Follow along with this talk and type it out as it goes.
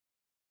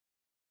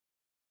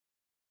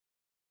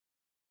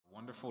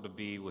Wonderful to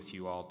be with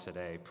you all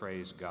today.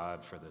 Praise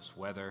God for this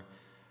weather.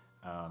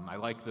 I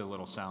like the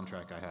little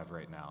soundtrack I have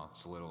right now. I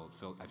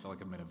feel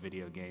like I'm in a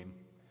video game.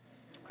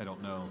 I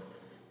don't know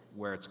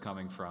where it's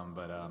coming from,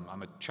 but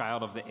I'm a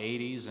child of the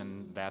 80s,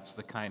 and that's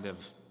the kind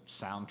of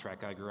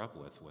soundtrack I grew up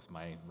with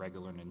my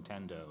regular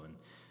Nintendo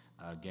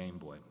and Game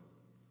Boy.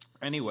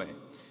 Anyway,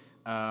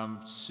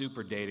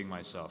 super dating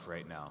myself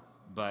right now,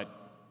 but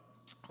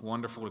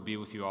wonderful to be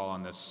with you all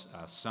on this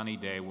sunny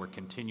day. We're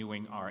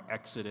continuing our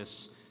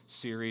Exodus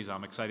series.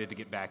 I'm excited to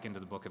get back into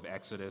the book of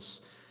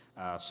Exodus.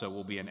 So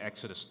we'll be in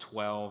Exodus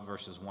 12,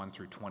 verses 1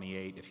 through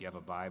 28. If you have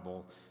a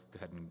Bible, go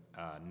ahead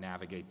and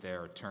navigate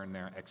there or turn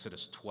there.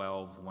 Exodus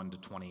 12, 1 to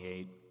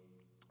 28.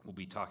 We'll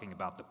be talking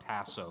about the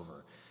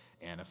Passover.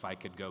 And if I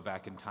could go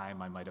back in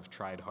time, I might have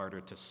tried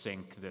harder to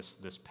sync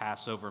this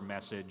Passover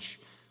message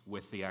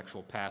with the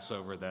actual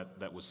Passover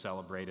that was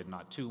celebrated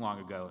not too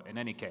long ago. In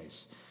any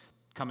case,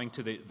 coming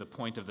to the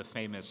point of the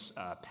famous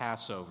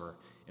Passover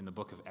in the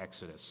book of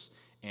Exodus.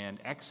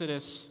 And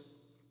Exodus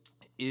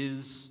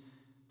is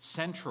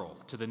central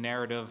to the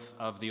narrative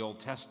of the Old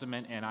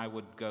Testament, and I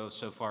would go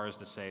so far as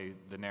to say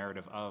the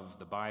narrative of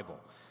the Bible.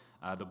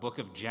 The book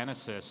of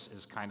Genesis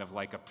is kind of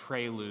like a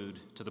prelude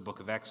to the book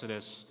of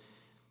Exodus.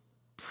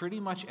 Pretty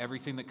much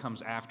everything that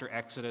comes after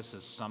Exodus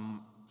is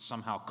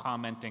somehow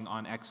commenting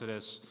on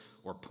Exodus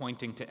or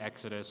pointing to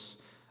Exodus.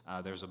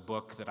 There's a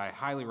book that I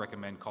highly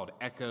recommend called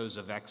Echoes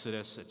of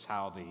Exodus. It's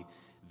how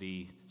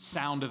the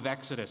sound of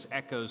Exodus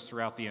echoes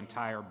throughout the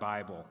entire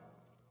Bible.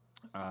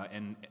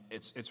 And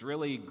it's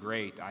really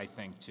great, I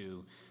think,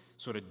 to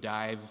sort of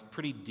dive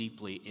pretty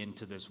deeply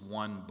into this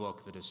one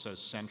book that is so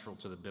central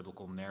to the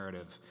biblical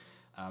narrative.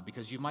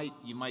 Because you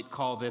might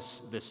call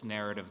this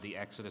narrative, the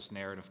Exodus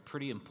narrative,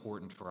 pretty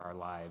important for our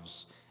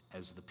lives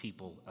as the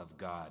people of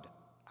God.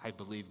 I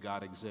believe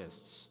God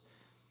exists.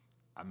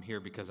 I'm here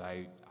because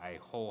I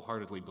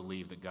wholeheartedly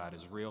believe that God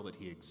is real, that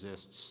He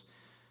exists,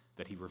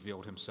 that He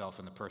revealed Himself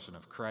in the person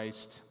of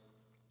Christ.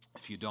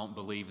 If you don't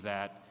believe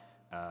that,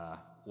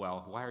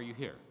 well, why are you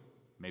here?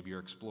 Maybe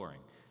you're exploring.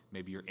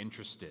 Maybe you're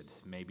interested.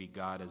 Maybe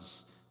God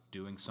is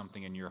doing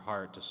something in your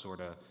heart to sort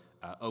of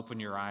open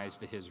your eyes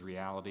to His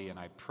reality, and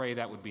I pray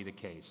that would be the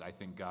case. I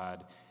think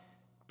God,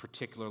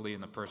 particularly in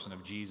the person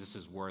of Jesus,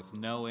 is worth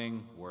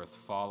knowing, worth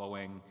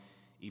following,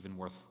 even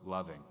worth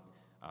loving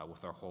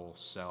with our whole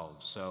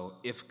selves. So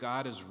if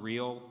God is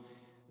real,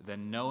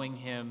 then knowing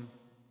Him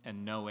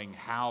and knowing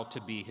how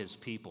to be His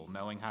people,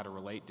 knowing how to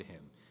relate to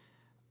Him,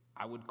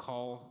 I would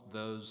call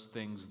those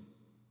things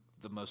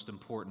the most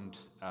important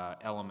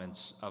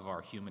elements of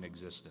our human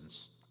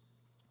existence.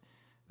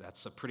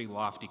 That's a pretty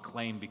lofty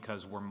claim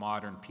because we're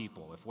modern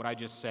people. If what I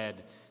just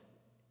said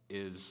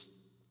is,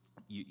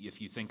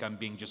 if you think I'm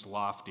being just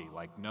lofty,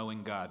 like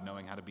knowing God,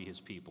 knowing how to be His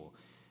people,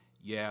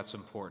 yeah, it's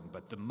important.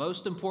 But the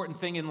most important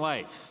thing in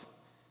life,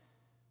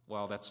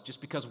 well, that's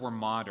just because we're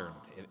modern.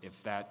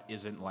 If that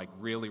isn't like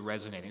really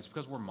resonating, it's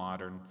because we're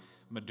modern.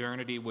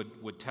 Modernity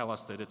would tell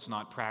us that it's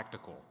not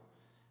practical.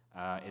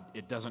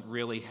 It doesn't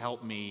really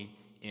help me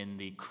in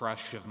the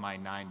crush of my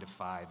 9 to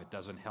 5. It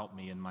doesn't help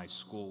me in my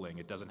schooling.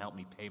 It doesn't help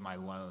me pay my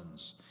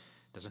loans.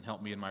 It doesn't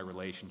help me in my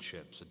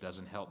relationships. It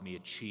doesn't help me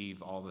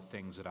achieve all the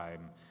things that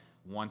I'm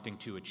wanting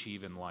to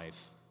achieve in life.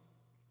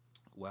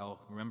 Well,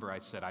 remember I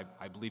said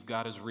I believe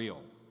God is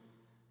real.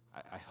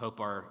 I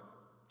hope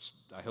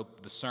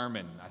the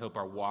sermon, I hope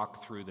our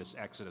walk through this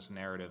Exodus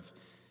narrative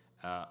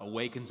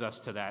awakens us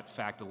to that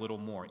fact a little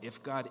more.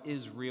 If God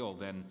is real,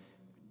 then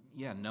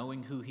yeah,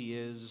 knowing who He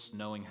is,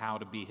 knowing how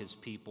to be His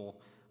people,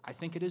 I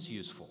think it is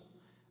useful.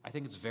 I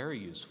think it's very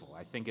useful.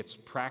 I think it's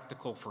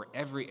practical for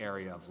every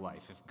area of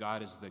life. If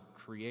God is the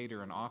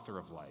creator and author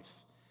of life,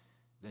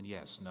 then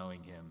yes,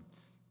 knowing Him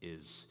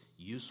is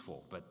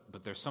useful. But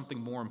there's something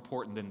more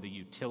important than the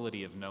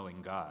utility of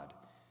knowing God.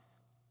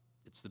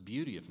 It's the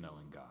beauty of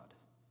knowing God.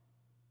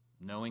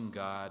 Knowing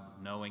God,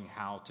 knowing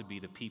how to be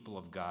the people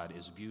of God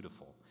is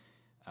beautiful.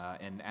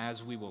 And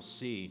as we will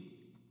see,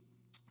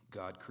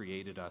 God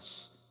created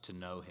us to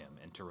know Him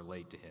and to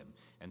relate to Him.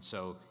 And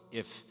so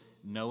if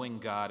knowing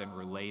God and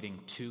relating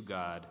to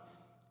God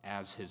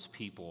as His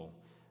people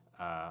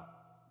are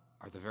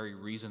the very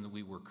reason that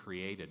we were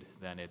created,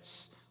 then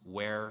it's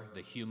where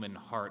the human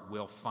heart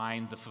will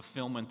find the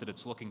fulfillment that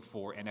it's looking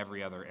for in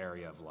every other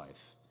area of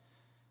life.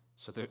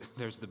 So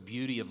there's the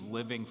beauty of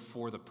living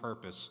for the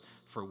purpose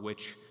for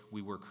which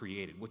we were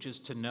created, which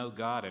is to know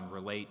God and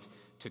relate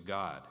to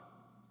God.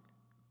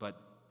 But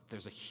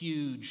there's a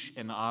huge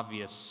and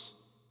obvious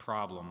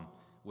problem,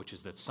 which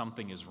is that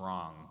something is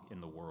wrong in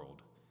the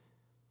world.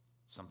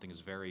 Something is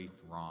very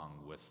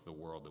wrong with the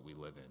world that we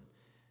live in.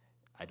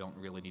 I don't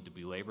really need to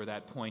belabor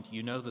that point.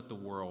 You know that the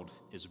world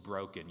is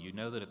broken. You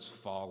know that it's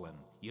fallen.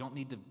 You don't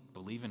need to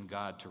believe in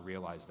God to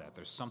realize that.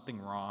 There's something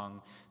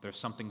wrong. There's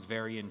something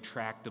very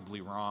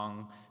intractably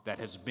wrong that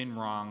has been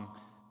wrong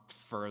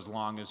for as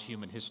long as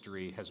human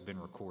history has been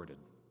recorded.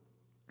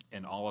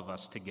 And all of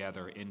us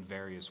together in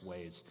various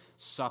ways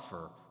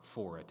suffer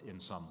for it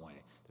in some way.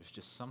 There's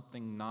just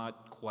something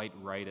not quite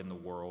right in the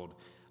world.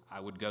 I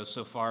would go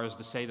so far as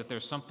to say that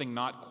there's something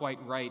not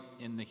quite right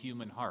in the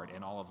human heart,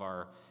 in all of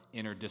our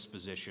inner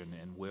disposition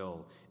and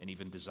will and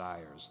even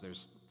desires.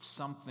 There's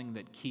something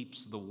that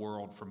keeps the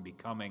world from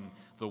becoming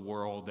the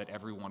world that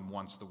everyone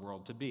wants the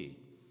world to be.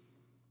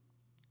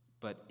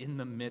 But in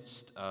the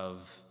midst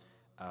of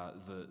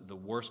the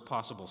worst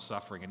possible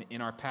suffering, and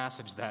in our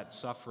passage, that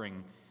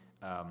suffering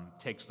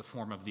takes the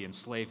form of the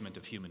enslavement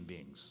of human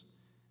beings.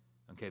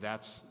 Okay,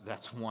 that's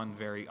one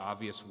very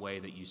obvious way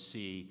that you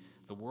see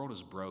the world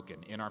is broken.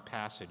 In our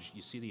passage,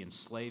 you see the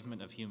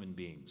enslavement of human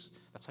beings.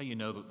 That's how you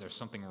know that there's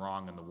something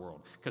wrong in the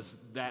world, because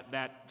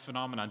that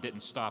phenomenon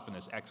didn't stop in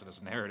this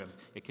Exodus narrative.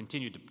 It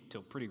continued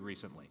till pretty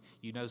recently.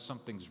 You know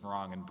something's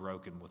wrong and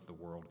broken with the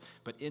world.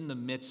 But in the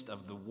midst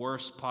of the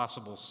worst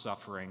possible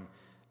suffering,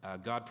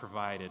 God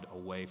provided a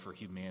way for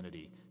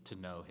humanity to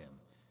know him.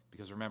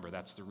 Because remember,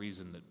 that's the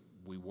reason that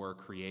we were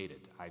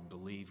created. I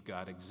believe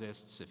God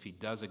exists. If he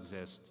does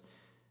exist,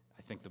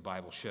 I think the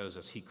Bible shows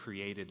us he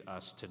created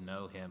us to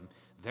know him.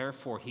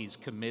 Therefore, he's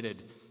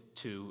committed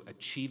to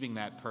achieving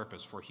that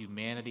purpose for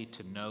humanity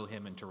to know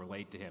him and to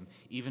relate to him,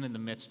 even in the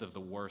midst of the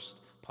worst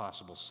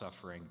possible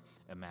suffering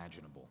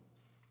imaginable.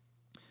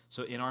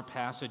 So in our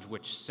passage,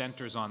 which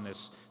centers on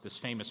this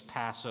famous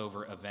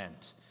Passover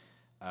event,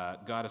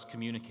 God is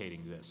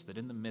communicating this, that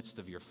in the midst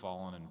of your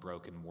fallen and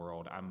broken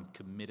world, I'm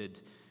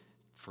committed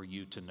for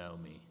you to know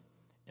me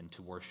and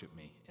to worship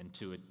me and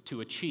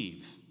to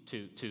achieve,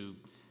 to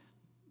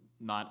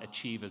not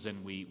achieve as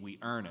in we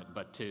earn it,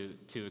 but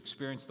to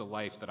experience the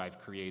life that I've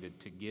created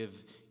to give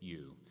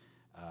you,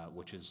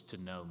 which is to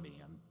know me.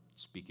 I'm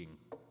speaking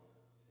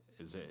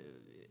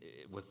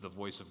with the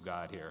voice of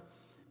God here.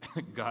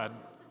 God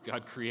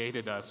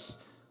created us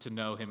to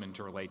know him and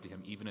to relate to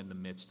him, even in the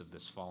midst of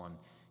this fallen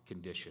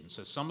condition.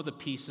 So some of the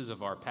pieces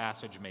of our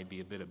passage may be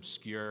a bit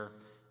obscure.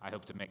 I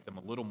hope to make them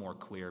a little more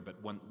clear, but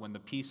when the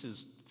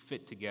pieces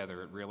fit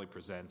together, it really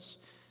presents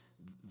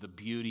the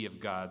beauty of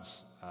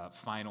God's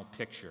final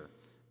picture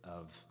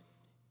of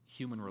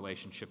human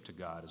relationship to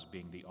God as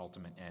being the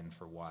ultimate end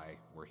for why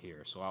we're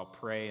here. So I'll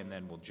pray and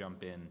then we'll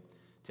jump in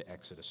to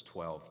Exodus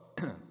 12.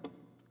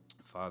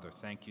 Father,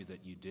 thank you that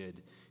you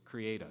did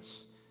create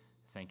us.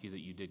 Thank you that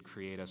you did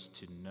create us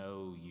to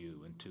know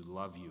you and to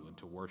love you and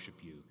to worship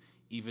you,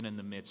 even in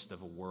the midst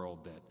of a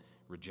world that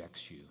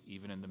rejects you,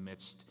 even in the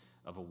midst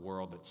of a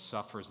world that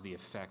suffers the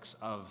effects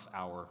of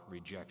our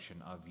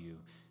rejection of you.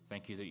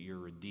 Thank you that you're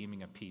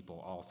redeeming a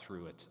people all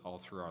through it, all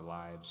through our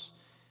lives.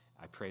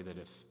 I pray that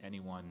if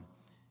anyone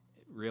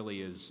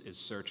really is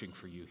searching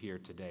for you here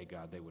today,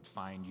 God, they would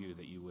find you,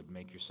 that you would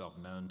make yourself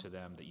known to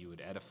them, that you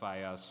would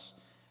edify us.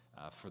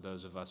 For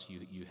those of us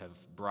you have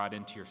brought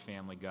into your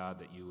family, God,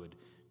 that you would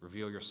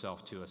reveal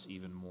yourself to us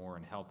even more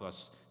and help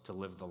us to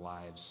live the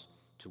lives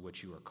to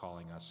which you are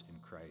calling us in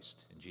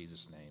Christ. In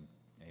Jesus' name,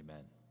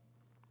 amen.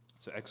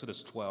 So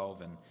Exodus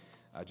 12,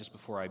 and just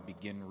before I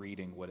begin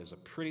reading what is a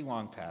pretty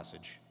long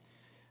passage,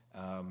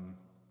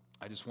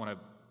 I just want to,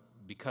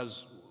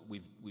 because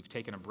we've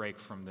taken a break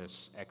from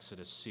this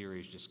Exodus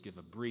series, just give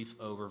a brief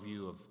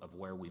overview of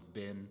where we've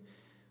been,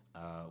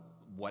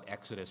 what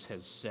Exodus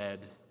has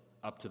said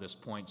up to this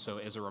point. So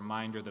as a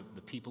reminder,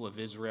 the people of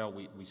Israel,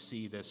 we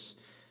see this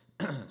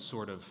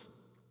sort of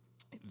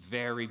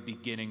very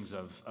beginnings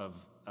of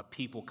a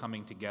people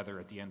coming together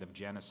at the end of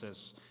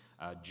Genesis.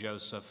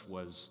 Joseph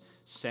was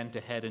sent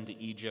ahead into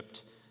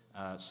Egypt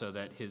so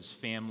that his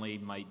family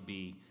might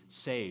be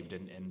saved,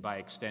 and by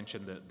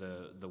extension,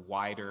 the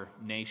wider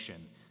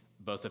nation,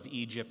 both of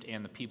Egypt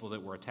and the people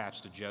that were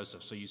attached to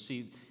Joseph. So you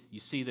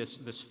see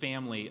this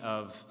family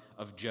of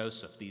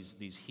Joseph,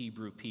 these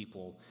Hebrew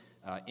people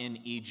in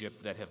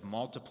Egypt that have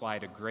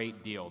multiplied a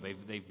great deal.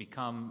 They've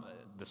become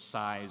the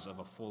size of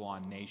a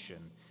full-on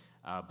nation,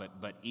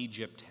 but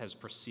Egypt has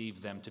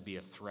perceived them to be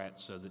a threat.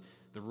 So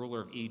the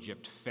ruler of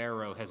Egypt,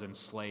 Pharaoh, has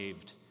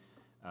enslaved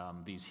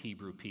these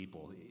Hebrew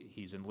people.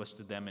 He's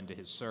enlisted them into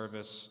his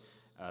service.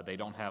 They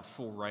don't have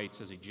full rights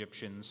as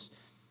Egyptians.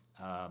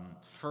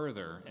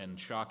 Further, and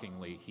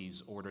shockingly,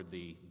 he's ordered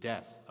the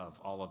death of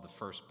all of the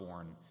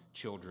firstborn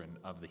children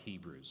of the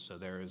Hebrews. So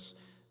there is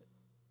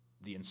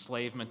the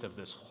enslavement of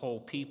this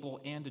whole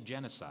people and a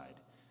genocide,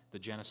 the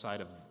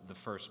genocide of the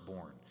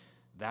firstborn.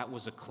 That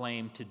was a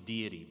claim to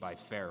deity by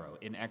Pharaoh.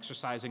 In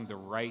exercising the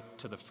right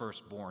to the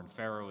firstborn,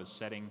 Pharaoh is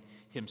setting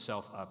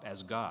himself up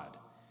as God.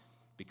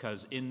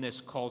 Because in this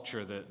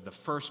culture, the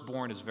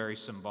firstborn is very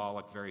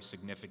symbolic, very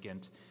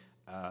significant.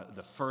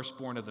 The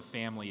firstborn of the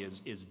family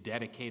is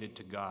dedicated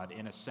to God,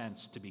 in a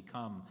sense, to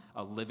become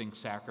a living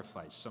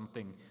sacrifice,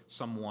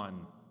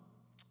 someone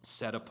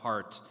set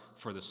apart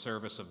for the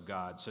service of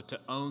God. So to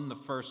own the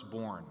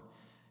firstborn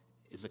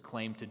is a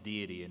claim to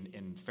deity,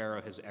 and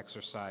Pharaoh has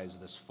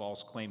exercised this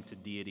false claim to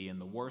deity in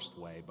the worst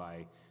way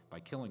by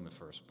killing the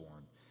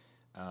firstborn.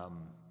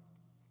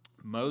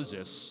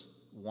 Moses,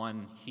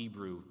 one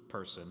Hebrew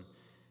person,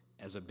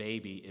 as a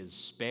baby is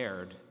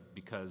spared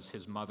because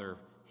his mother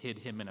hid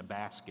him in a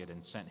basket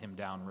and sent him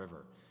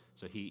downriver.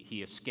 So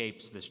he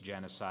escapes this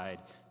genocide.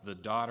 The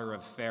daughter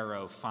of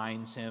Pharaoh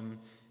finds him,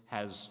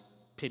 has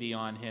pity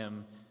on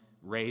him,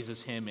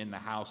 raises him in the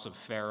house of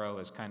Pharaoh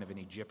as kind of an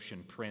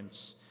Egyptian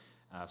prince.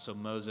 So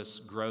Moses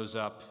grows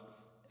up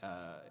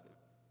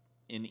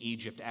in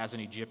Egypt as an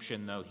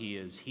Egyptian, though he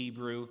is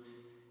Hebrew.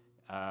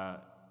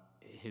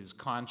 His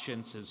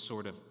conscience is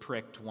sort of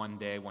pricked one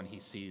day when he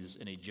sees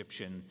an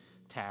Egyptian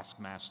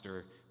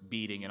taskmaster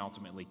beating and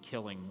ultimately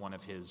killing one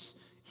of his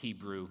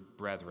Hebrew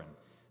brethren.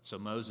 So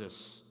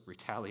Moses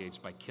retaliates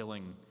by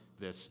killing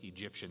this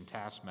Egyptian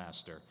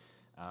taskmaster,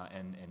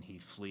 and he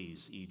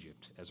flees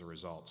Egypt as a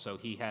result. So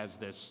he has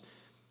this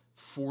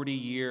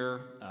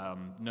 40-year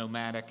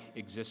nomadic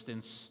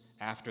existence.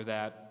 After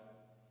that,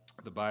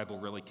 the Bible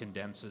really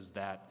condenses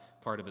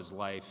that part of his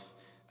life.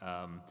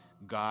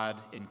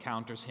 God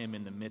encounters him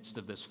in the midst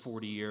of this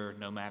 40-year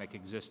nomadic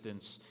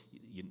existence.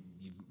 You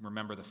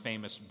remember the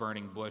famous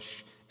burning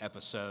bush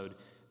episode.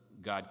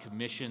 God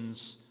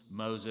commissions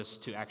Moses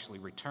to actually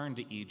return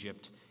to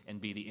Egypt and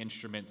be the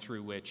instrument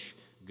through which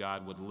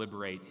God would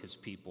liberate his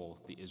people,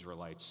 the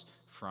Israelites,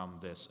 from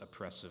this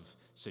oppressive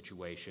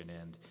situation.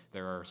 And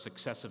there are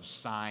successive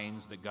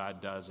signs that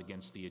God does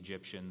against the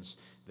Egyptians.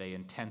 They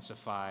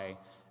intensify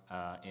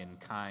in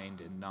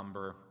kind and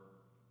number,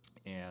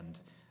 and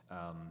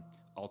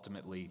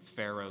ultimately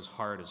Pharaoh's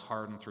heart is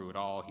hardened through it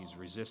all. He's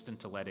resistant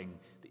to letting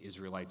the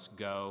Israelites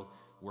go.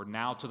 We're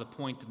now to the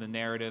point in the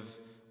narrative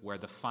where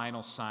the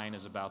final sign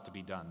is about to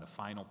be done, the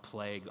final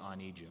plague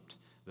on Egypt,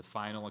 the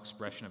final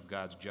expression of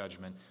God's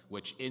judgment,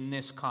 which in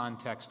this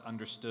context,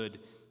 understood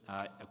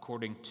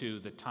according to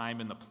the time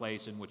and the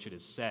place in which it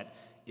is set,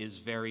 is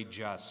very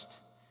just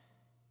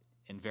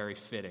and very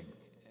fitting.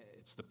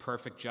 It's the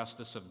perfect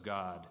justice of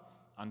God,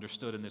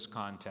 understood in this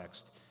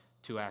context,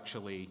 to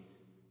actually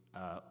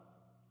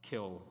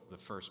kill the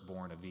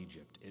firstborn of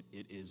Egypt.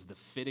 It is the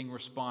fitting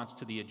response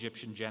to the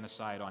Egyptian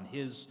genocide on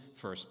his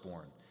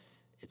firstborn.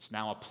 It's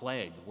now a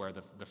plague where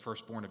the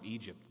firstborn of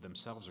Egypt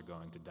themselves are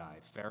going to die.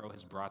 Pharaoh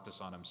has brought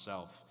this on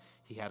himself.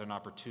 He had an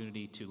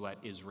opportunity to let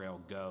Israel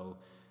go.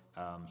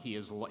 He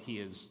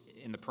is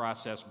in the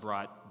process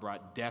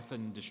brought death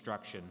and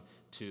destruction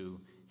to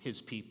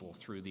his people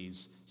through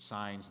these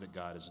signs that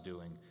God is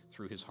doing,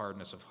 through his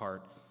hardness of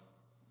heart.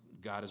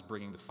 God is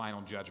bringing the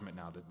final judgment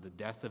now. The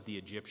death of the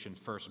Egyptian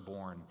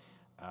firstborn.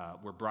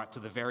 We're brought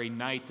to the very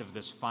night of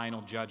this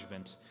final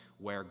judgment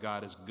where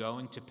God is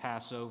going to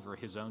pass over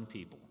his own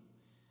people.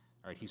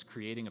 All right, he's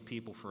creating a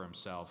people for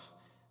himself,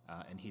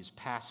 and he's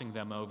passing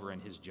them over in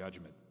his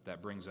judgment. That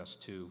brings us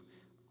to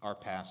our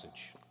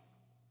passage.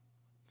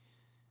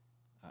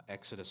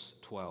 Exodus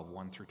 12,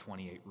 1 through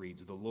 28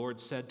 reads, "The Lord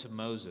said to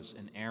Moses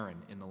and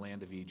Aaron in the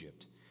land of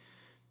Egypt,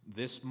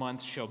 'This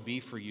month shall be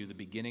for you the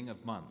beginning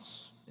of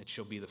months. It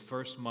shall be the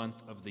first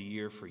month of the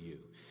year for you.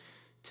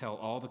 Tell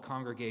all the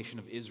congregation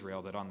of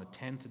Israel that on the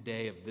 10th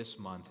day of this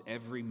month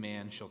every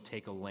man shall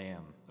take a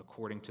lamb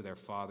according to their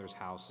fathers'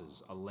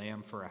 houses, a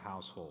lamb for a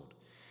household.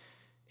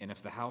 And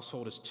if the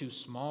household is too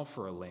small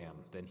for a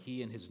lamb, then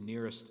he and his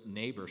nearest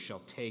neighbor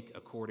shall take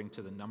according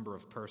to the number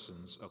of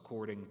persons,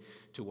 according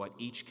to what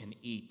each can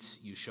eat,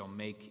 you shall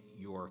make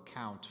your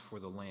count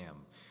for the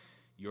lamb.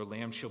 Your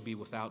lamb shall be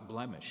without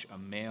blemish, a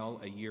male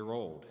a year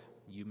old.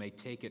 You may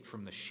take it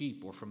from the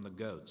sheep or from the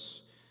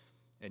goats.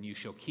 And you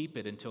shall keep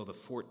it until the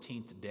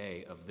 14th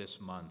day of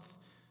this month,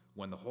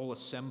 when the whole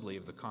assembly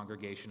of the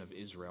congregation of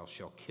Israel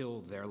shall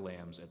kill their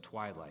lambs at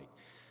twilight.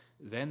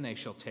 Then they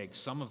shall take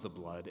some of the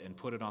blood and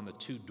put it on the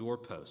 2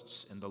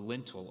 doorposts and the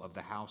lintel of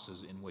the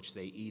houses in which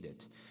they eat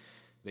it.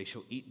 They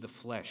shall eat the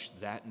flesh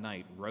that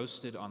night,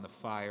 roasted on the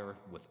fire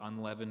with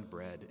unleavened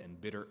bread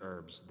and bitter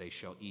herbs. They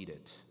shall eat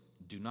it.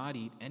 Do not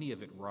eat any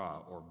of it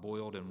raw or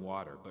boiled in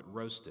water, but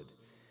roasted,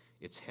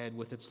 its head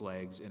with its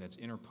legs and its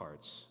inner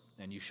parts.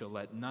 And you shall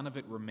let none of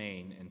it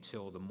remain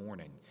until the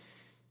morning.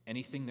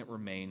 Anything that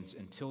remains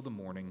until the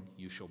morning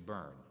you shall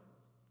burn.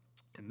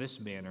 In this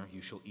manner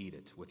you shall eat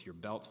it, with your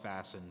belt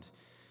fastened,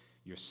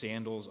 your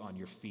sandals on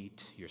your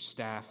feet, your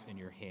staff in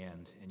your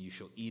hand, and you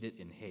shall eat it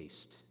in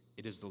haste.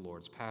 It is the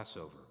Lord's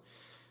Passover.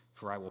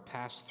 For I will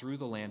pass through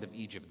the land of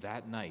Egypt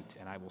that night,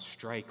 and I will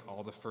strike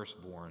all the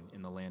firstborn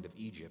in the land of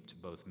Egypt,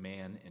 both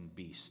man and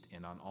beast,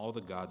 and on all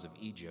the gods of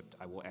Egypt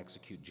I will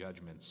execute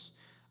judgments.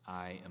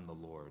 I am the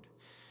Lord.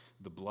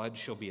 The blood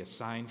shall be a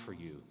sign for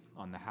you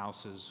on the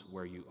houses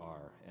where you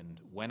are, and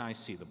when I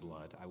see the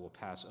blood, I will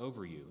pass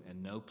over you,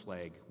 and no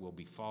plague will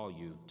befall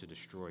you to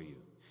destroy you.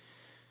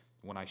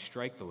 When I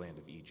strike the land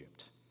of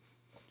Egypt,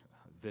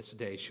 this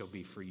day shall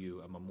be for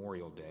you a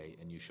memorial day,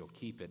 and you shall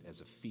keep it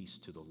as a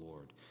feast to the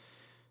Lord.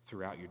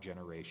 Throughout your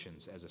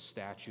generations, as a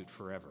statute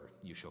forever,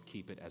 you shall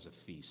keep it as a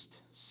feast.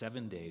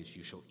 7 days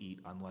you shall eat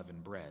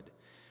unleavened bread.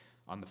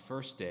 On the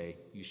first day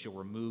you shall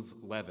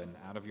remove leaven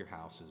out of your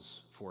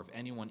houses, for if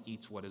anyone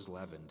eats what is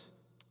leavened,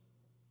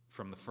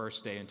 from the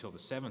first day until the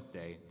 7th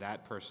day,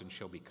 that person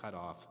shall be cut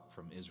off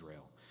from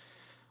Israel.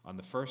 On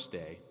the first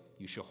day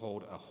you shall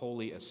hold a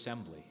holy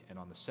assembly, and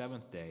on the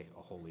 7th day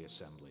a holy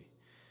assembly.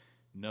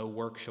 No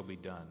work shall be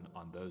done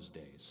on those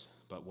days,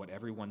 but what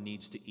everyone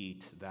needs to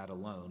eat, that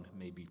alone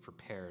may be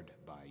prepared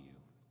by you.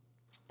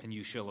 And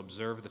you shall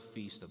observe the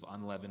feast of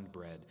unleavened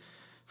bread,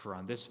 For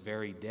on this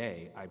very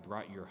day I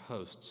brought your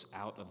hosts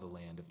out of the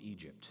land of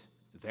Egypt.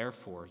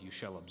 Therefore you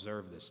shall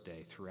observe this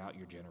day throughout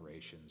your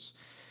generations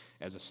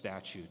as a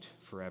statute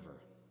forever.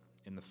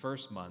 In the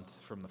first month,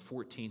 from the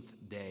 14th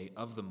day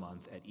of the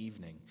month at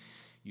evening,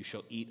 you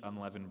shall eat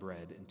unleavened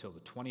bread until the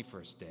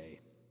 21st day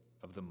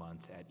of the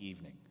month at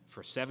evening.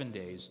 For 7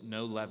 days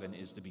no leaven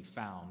is to be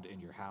found in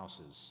your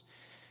houses.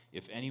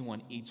 If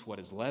anyone eats what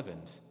is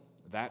leavened,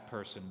 that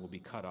person will be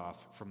cut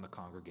off from the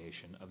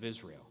congregation of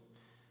Israel.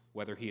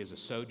 Whether he is a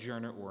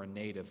sojourner or a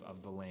native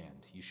of the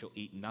land, you shall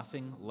eat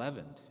nothing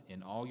leavened.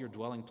 In all your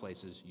dwelling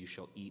places you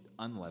shall eat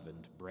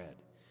unleavened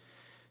bread.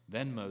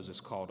 Then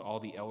Moses called all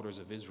the elders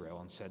of Israel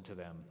and said to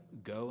them,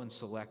 Go and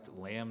select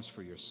lambs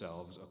for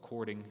yourselves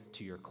according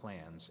to your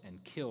clans,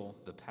 and kill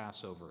the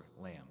Passover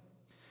lamb.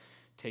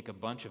 Take a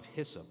bunch of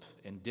hyssop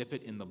and dip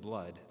it in the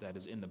blood that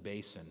is in the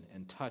basin,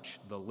 and touch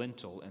the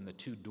lintel and the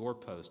 2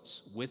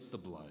 doorposts with the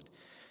blood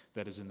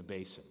that is in the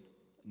basin.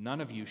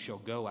 None of you shall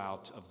go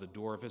out of the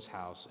door of his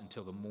house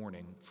until the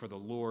morning, for the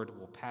Lord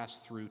will pass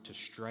through to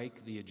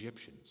strike the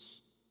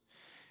Egyptians.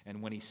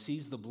 And when he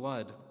sees the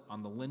blood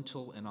on the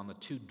lintel and on the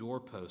 2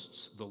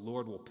 doorposts, the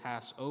Lord will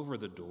pass over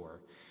the door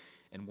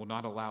and will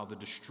not allow the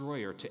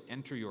destroyer to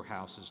enter your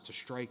houses to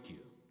strike you.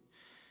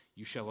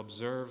 You shall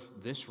observe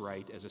this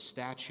rite as a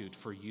statute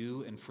for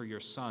you and for your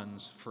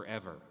sons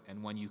forever.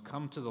 And when you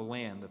come to the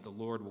land that the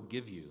Lord will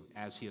give you,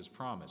 as he has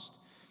promised,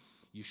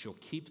 you shall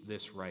keep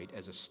this rite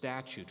as a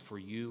statute for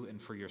you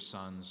and for your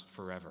sons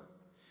forever.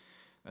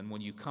 And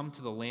when you come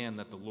to the land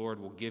that the Lord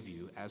will give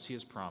you, as he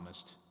has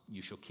promised,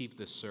 you shall keep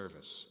this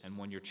service. And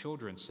when your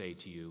children say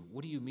to you,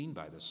 What do you mean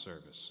by this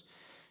service?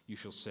 You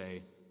shall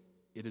say,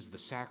 It is the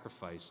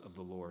sacrifice of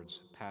the Lord's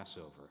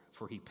Passover.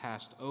 For he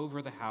passed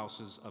over the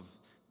houses of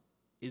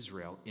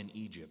Israel in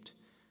Egypt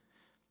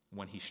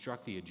when he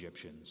struck the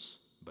Egyptians,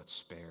 but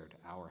spared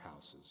our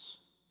houses.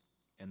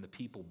 And the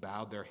people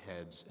bowed their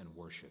heads and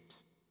worshipped.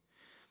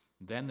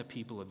 Then the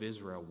people of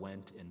Israel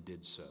went and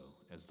did so,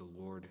 as the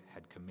Lord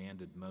had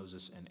commanded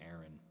Moses and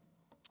Aaron.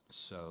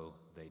 So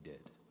they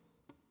did.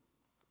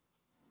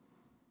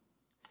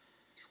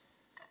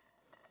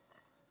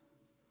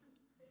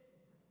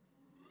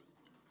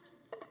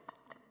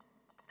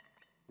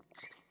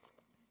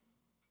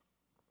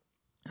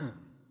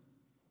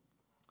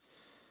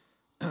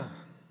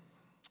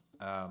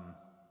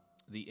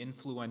 The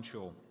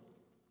influential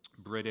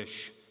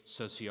British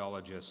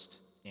sociologist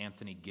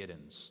Anthony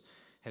Giddens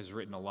has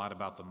written a lot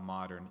about the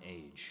modern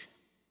age.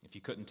 If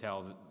you couldn't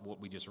tell, what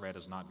we just read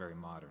is not very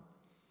modern.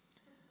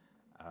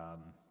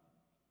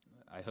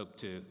 I hope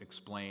to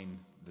explain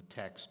the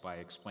text by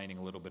explaining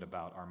a little bit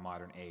about our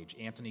modern age.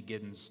 Anthony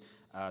Giddens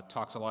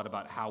talks a lot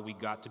about how we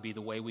got to be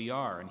the way we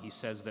are, and he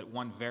says that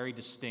one very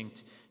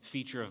distinct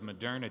feature of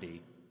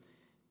modernity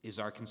is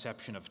our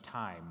conception of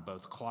time,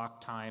 both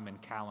clock time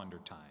and calendar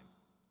time.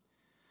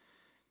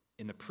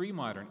 In the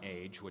pre-modern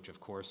age, which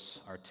of course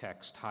our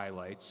text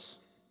highlights,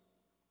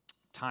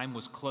 time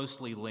was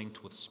closely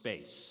linked with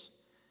space.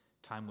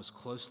 Time was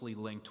closely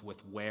linked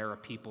with where a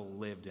people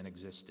lived and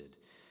existed,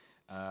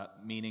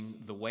 meaning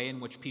the way in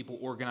which people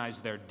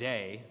organized their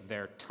day,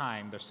 their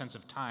time, their sense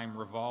of time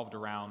revolved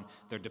around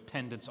their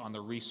dependence on the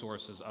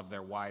resources of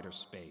their wider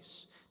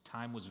space.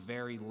 Time was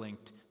very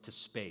linked to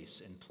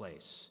space and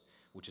place,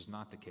 which is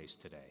not the case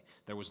today.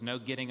 There was no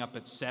getting up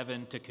at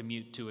 7 to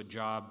commute to a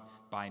job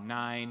by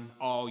 9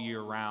 all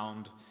year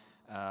round.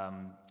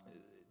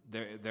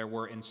 There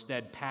were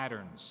instead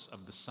patterns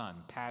of the sun,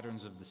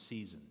 patterns of the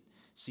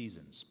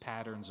seasons,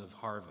 patterns of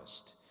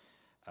harvest,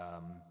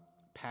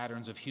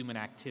 patterns of human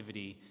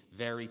activity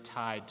very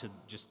tied to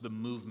just the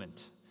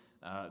movement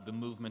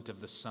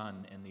of the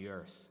sun and the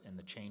earth and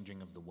the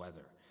changing of the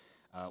weather.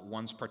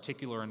 One's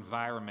particular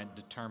environment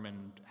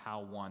determined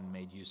how one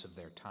made use of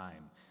their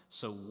time.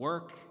 So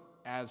work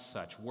as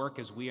such, work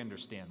as we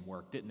understand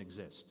work, didn't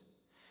exist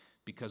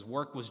because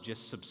work was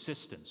just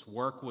subsistence.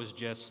 Work was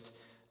just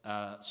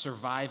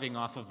surviving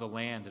off of the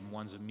land in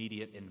one's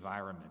immediate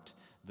environment.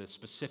 The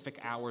specific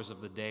hours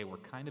of the day were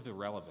kind of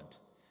irrelevant.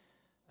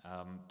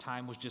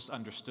 Time was just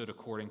understood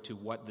according to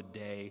what the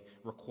day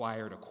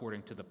required,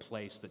 according to the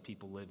place that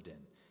people lived in.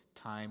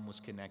 Time was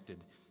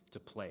connected to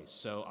place.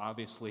 So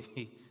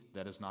obviously,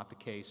 that is not the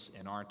case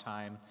in our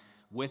time.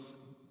 With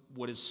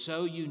what is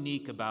so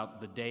unique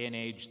about the day and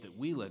age that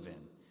we live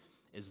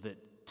in is that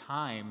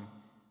time,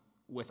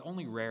 with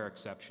only rare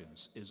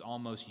exceptions, is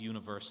almost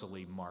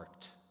universally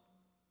marked.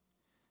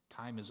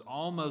 Time is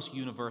almost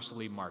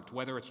universally marked,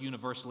 whether it's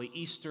universally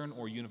Eastern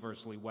or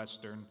universally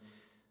Western.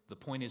 The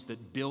point is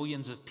that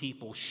billions of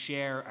people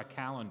share a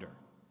calendar.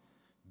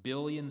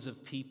 Billions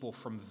of people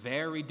from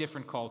very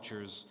different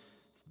cultures,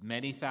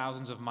 many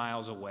thousands of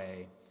miles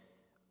away,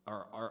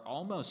 are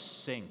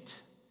almost synced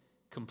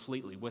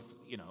completely with,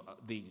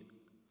 the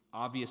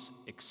obvious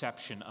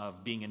exception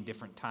of being in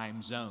different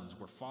time zones.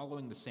 We're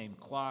following the same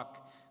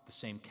clock, the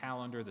same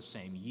calendar, the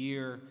same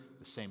year,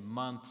 the same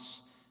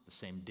months, the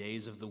same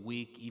days of the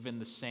week, even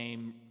the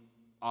same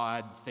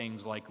odd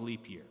things like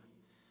leap year.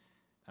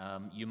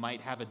 You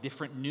might have a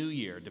different New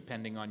Year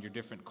depending on your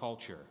different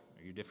culture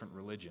or your different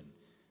religion.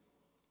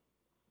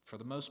 For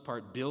the most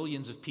part,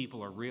 billions of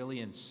people are really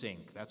in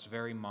sync. That's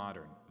very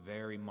modern,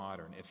 very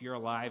modern. If you're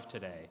alive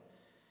today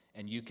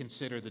and you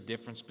consider the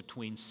difference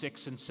between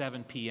 6 and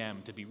 7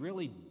 p.m. to be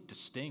really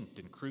distinct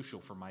and crucial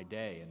for my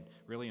day and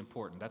really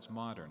important, that's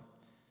modern.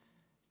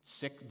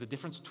 The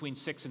difference between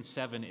 6 and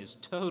 7 is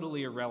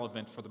totally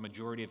irrelevant for the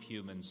majority of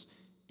humans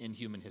in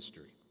human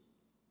history.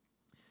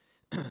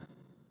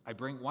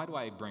 Why do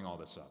I bring all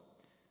this up?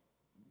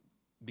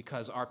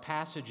 Because our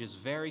passage is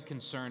very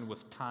concerned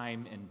with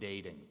time and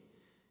dating.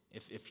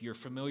 If you're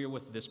familiar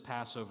with this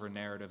Passover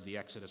narrative, the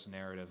Exodus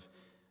narrative,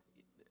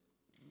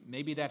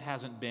 maybe that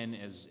hasn't been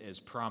as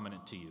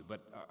prominent to you,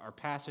 but our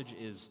passage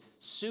is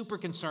super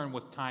concerned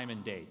with time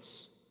and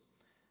dates.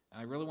 And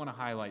I really want to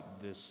highlight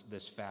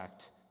this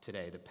fact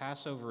today. The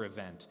Passover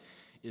event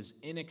is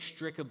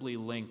inextricably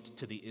linked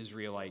to the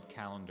Israelite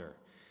calendar.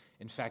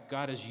 In fact,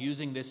 God is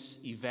using this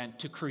event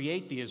to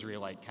create the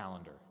Israelite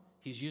calendar.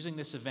 He's using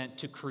this event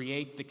to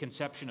create the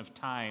conception of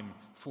time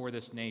for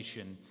this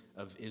nation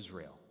of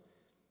Israel.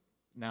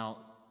 Now,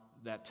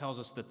 that tells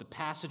us that the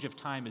passage of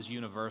time is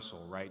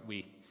universal, right?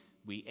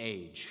 We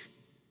age.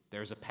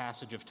 There's a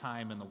passage of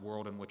time in the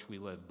world in which we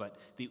live. But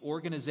the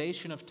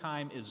organization of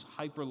time is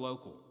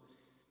hyperlocal.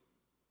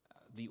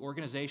 The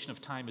organization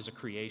of time is a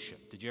creation.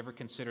 Did you ever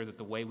consider that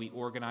the way we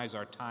organize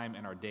our time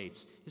and our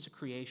dates is a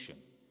creation?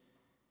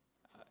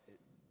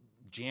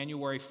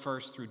 January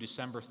 1st through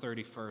December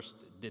 31st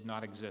did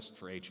not exist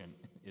for ancient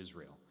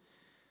Israel.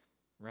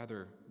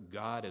 Rather,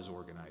 God is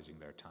organizing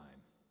their time.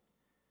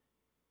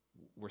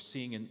 We're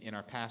seeing in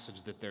our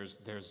passage that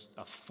there's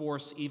a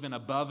force even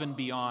above and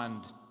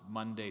beyond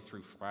Monday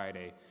through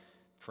Friday,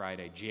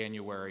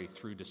 January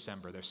through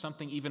December. There's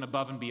something even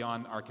above and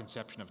beyond our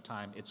conception of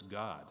time. It's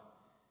God.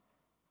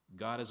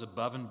 God is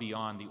above and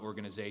beyond the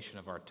organization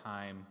of our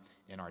time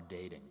and our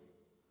dating.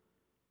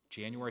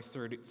 January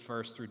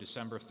 31st through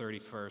December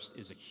 31st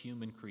is a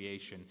human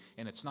creation,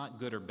 and it's not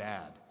good or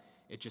bad.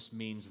 It just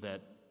means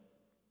that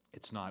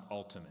it's not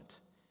ultimate.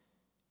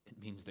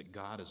 It means that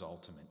God is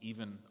ultimate,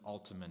 even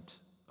ultimate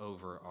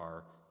over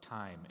our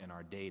time and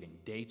our dating.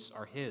 Dates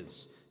are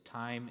His.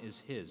 Time is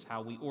His.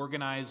 How we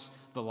organize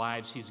the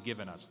lives He's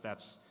given us,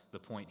 that's the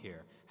point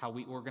here. How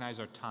we organize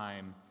our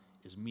time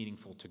is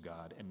meaningful to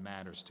God and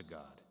matters to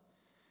God.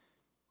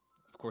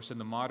 Of course, in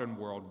the modern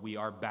world, we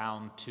are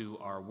bound to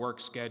our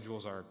work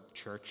schedules, our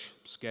church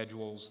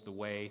schedules, the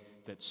way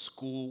that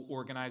school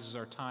organizes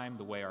our time,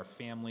 the way our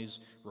families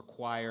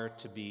require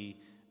to be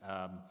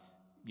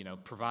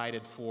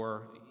provided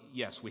for.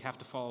 Yes, we have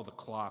to follow the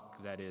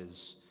clock that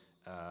is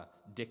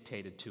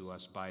dictated to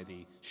us by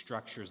the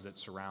structures that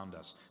surround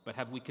us. But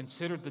have we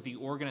considered that the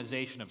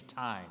organization of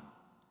time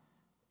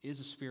is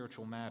a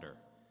spiritual matter?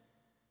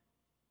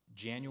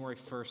 January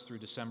 1st through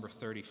December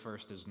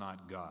 31st is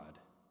not God.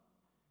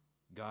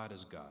 God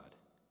is God.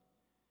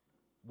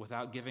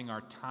 Without giving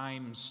our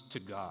times to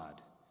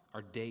God,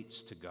 our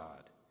dates to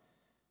God,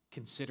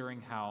 considering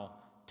how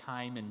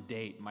time and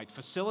date might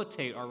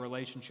facilitate our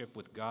relationship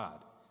with God,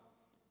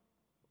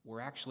 we're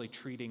actually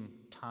treating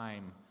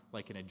time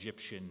like an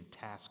Egyptian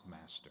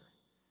taskmaster.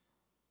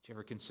 Did you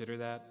ever consider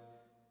that?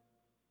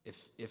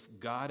 If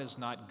God is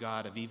not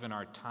God of even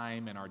our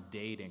time and our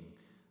dating,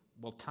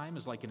 well, time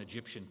is like an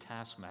Egyptian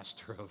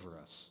taskmaster over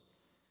us.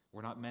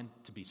 We're not meant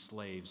to be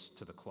slaves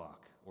to the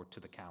clock or to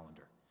the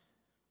calendar.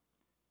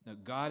 Now,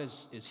 God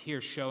is here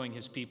showing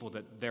His people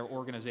that their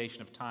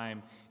organization of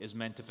time is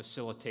meant to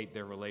facilitate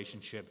their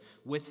relationship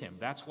with Him.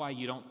 That's why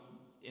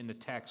in the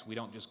text, we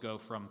don't just go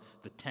from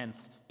the 10th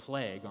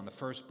plague on the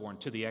firstborn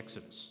to the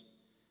Exodus.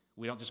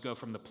 We don't just go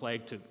from the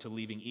plague to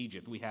leaving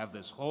Egypt. We have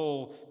this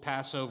whole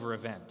Passover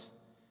event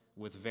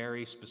with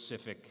very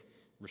specific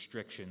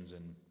restrictions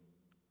and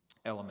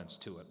elements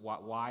to it.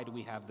 Why do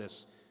we have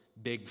this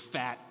big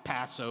fat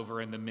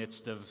Passover in the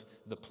midst of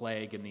the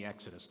plague and the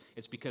Exodus?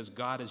 It's because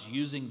God is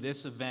using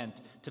this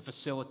event to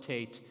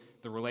facilitate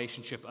the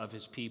relationship of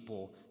His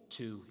people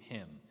to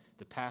Him.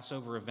 The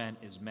Passover event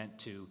is meant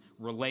to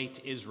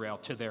relate Israel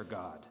to their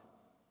God.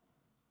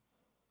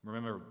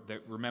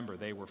 Remember,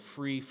 they were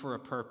free for a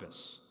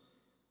purpose.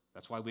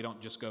 That's why we don't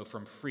just go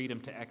from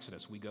freedom to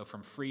Exodus. We go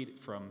from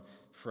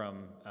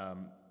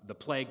the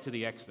plague to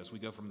the Exodus. We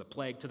go from the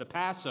plague to the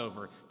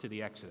Passover to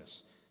the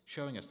Exodus,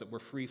 showing us that we're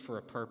free for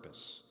a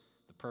purpose.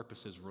 The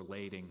purpose is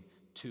relating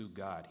to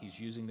God. He's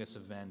using this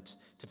event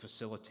to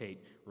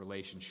facilitate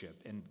relationship.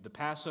 And the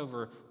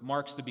Passover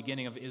marks the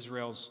beginning of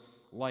Israel's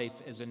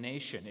life as a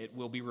nation. It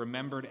will be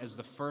remembered as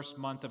the first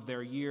month of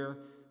their year,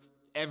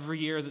 every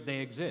year that they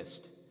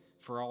exist,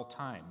 for all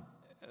time.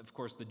 Of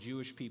course, the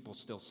Jewish people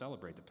still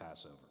celebrate the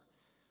Passover.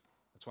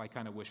 That's why I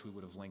kind of wish we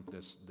would have linked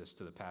this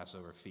to the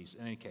Passover feast.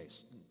 In any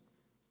case,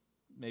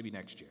 maybe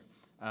next year.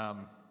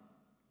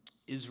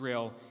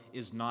 Israel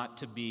is not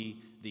to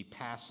be the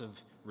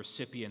passive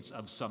recipients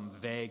of some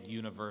vague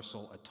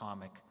universal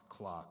atomic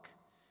clock,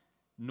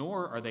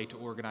 nor are they to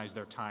organize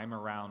their time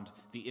around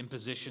the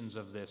impositions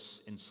of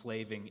this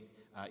enslaving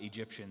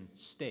Egyptian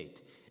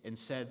state.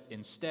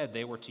 Instead,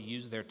 they were to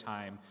use their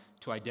time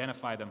to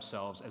identify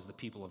themselves as the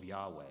people of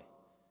Yahweh.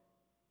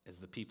 as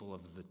the people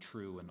of the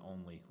true and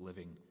only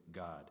living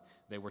God.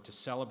 They were to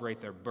celebrate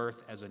their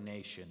birth as a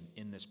nation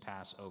in this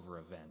Passover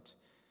event,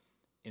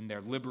 in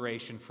their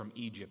liberation from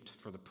Egypt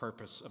for the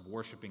purpose of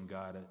worshiping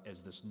God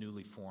as this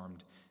newly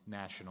formed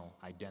national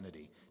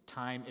identity.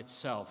 Time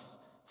itself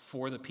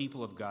for the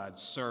people of God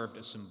served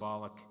a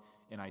symbolic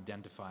and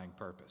identifying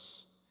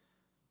purpose.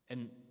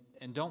 And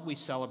don't we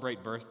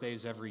celebrate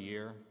birthdays every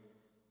year?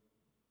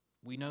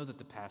 We know that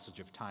the passage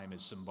of time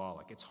is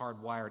symbolic. It's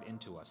hardwired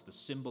into us, the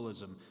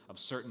symbolism of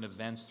certain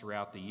events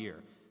throughout the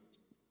year.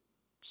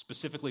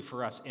 Specifically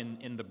for us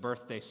in the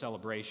birthday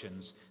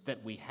celebrations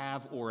that we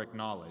have or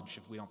acknowledge.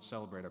 If we don't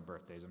celebrate our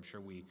birthdays, I'm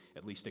sure we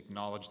at least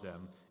acknowledge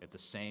them at the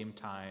same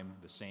time,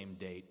 the same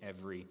date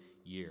every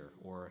year,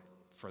 or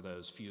for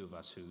those few of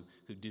us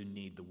who do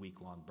need the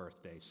week-long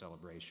birthday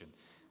celebration.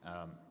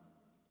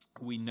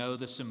 We know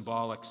the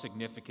symbolic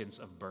significance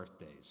of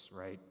birthdays,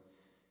 right?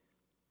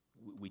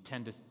 We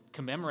tend to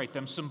commemorate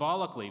them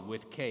symbolically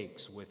with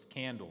cakes, with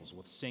candles,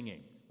 with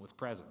singing, with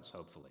presents,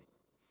 hopefully.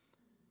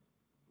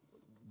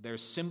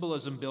 There's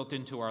symbolism built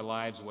into our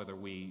lives whether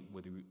we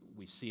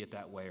see it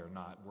that way or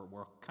not.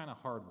 We're kind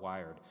of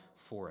hardwired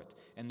for it.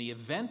 And the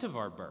event of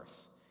our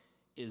birth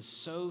is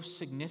so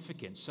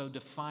significant, so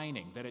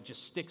defining, that it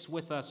just sticks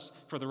with us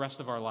for the rest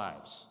of our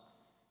lives.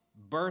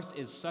 Birth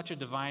is such a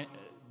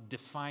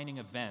defining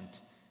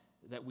event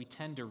that we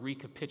tend to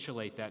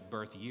recapitulate that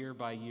birth year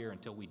by year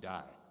until we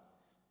die.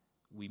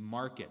 We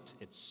mark it.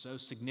 It's so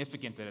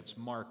significant that it's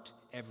marked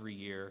every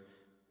year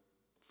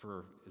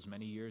for as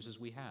many years as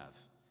we have.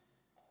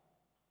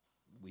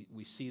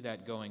 We see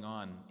that going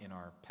on in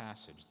our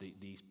passage.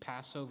 The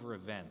Passover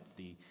event,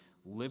 the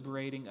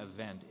liberating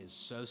event, is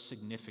so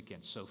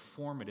significant, so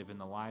formative in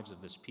the lives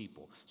of this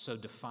people, so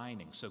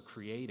defining, so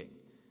creating,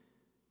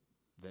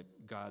 that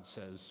God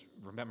says,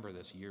 remember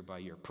this year by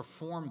year.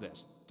 Perform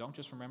this. Don't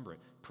just remember it.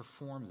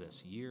 Perform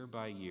this year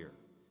by year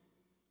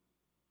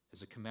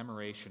as a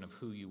commemoration of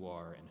who you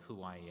are and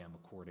who I am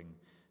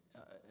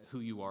who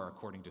you are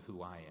according to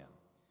who I am.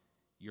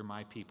 You're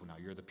my people now.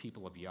 You're the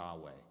people of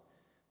Yahweh.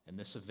 And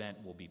this event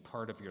will be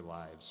part of your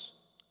lives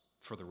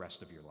for the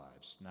rest of your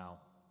lives. Now,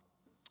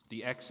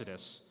 the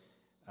Exodus,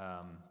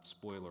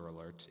 spoiler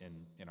alert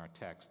in our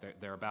text,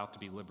 they're about to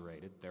be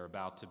liberated. They're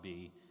about to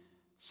be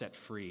set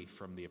free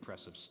from the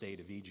oppressive state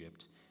of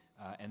Egypt.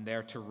 And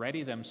they're to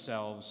ready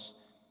themselves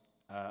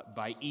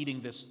by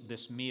eating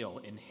this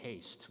meal in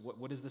haste.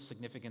 What is the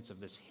significance of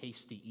this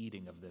hasty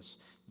eating of this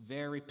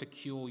very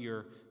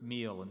peculiar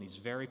meal and these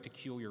very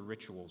peculiar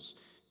rituals?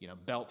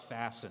 Belt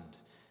fastened,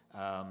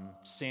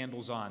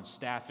 sandals on,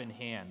 staff in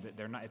hand.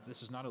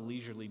 This is not a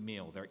leisurely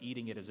meal. They're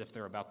eating it as if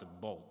they're about to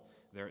bolt.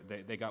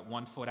 They got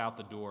one foot out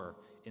the door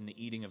in the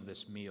eating of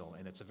this meal,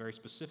 and it's a very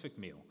specific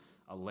meal.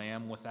 A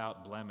lamb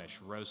without blemish,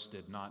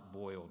 roasted, not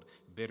boiled,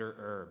 bitter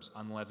herbs,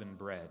 unleavened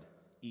bread,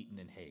 eaten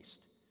in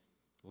haste.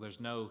 Well, there's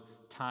no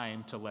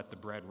time to let the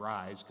bread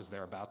rise because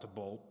they're about to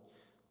bolt.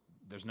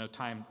 There's no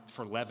time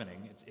for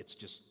leavening. It's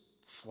just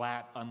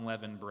flat,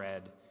 unleavened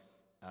bread,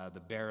 the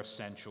bare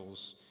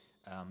essentials,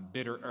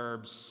 bitter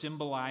herbs,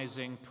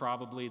 symbolizing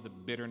probably the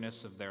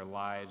bitterness of their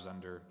lives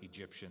under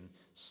Egyptian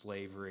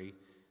slavery.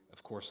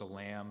 Of course, a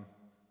lamb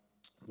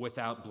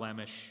without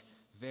blemish,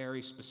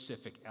 very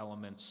specific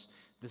elements.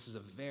 This is a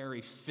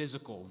very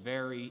physical,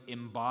 very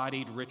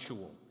embodied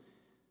ritual.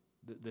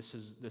 This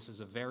is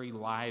a very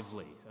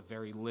lively, a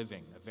very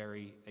living, a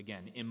very,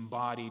 again,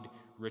 embodied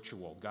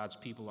ritual. God's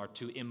people are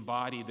to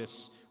embody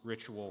this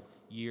ritual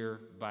year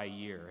by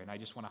year. And I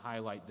just want to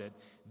highlight that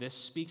this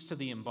speaks to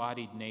the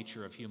embodied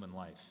nature of human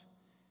life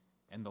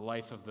and the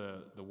life of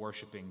the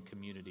worshiping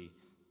community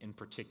in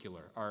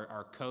particular.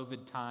 Our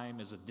COVID time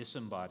is a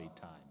disembodied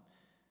time.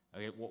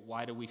 Okay,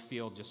 why do we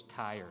feel just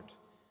tired?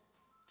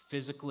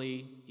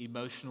 Physically,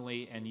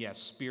 emotionally, and yes,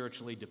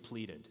 spiritually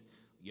depleted.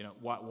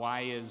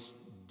 Why is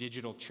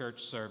digital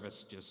church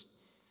service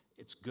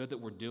it's good that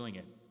we're doing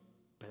it,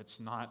 but it's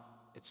not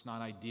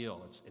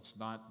ideal. It's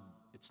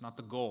not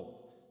the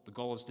goal. The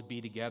goal is to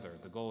be together.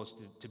 The goal is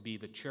to be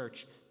the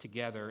church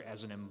together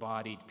as an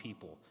embodied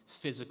people,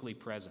 physically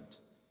present.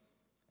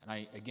 And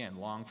I, again,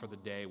 long for the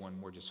day when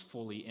we're just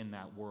fully in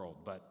that world.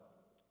 But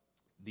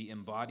the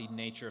embodied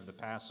nature of the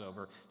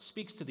Passover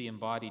speaks to the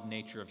embodied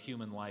nature of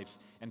human life,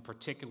 and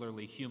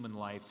particularly human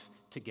life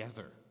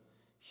together.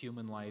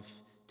 Human life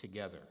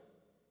together.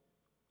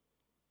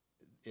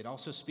 It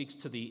also speaks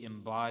to the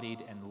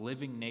embodied and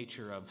living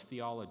nature of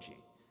theology,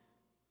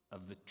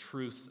 of the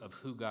truth of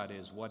who God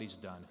is, what He's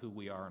done, who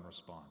we are in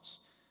response.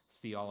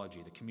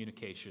 Theology, the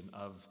communication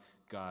of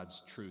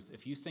God's truth.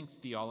 If you think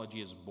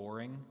theology is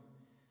boring,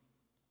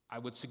 I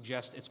would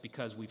suggest it's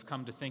because we've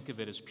come to think of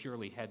it as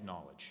purely head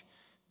knowledge,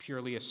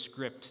 purely a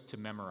script to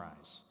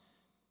memorize,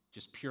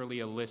 just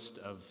purely a list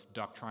of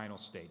doctrinal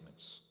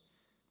statements.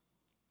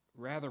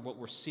 Rather, what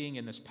we're seeing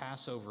in this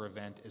Passover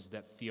event is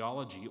that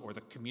theology, or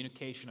the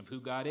communication of who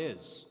God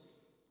is,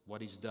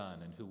 what He's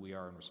done, and who we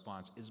are in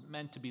response, is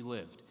meant to be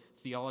lived.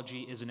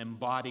 Theology is an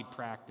embodied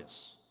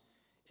practice.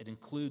 It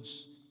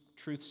includes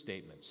truth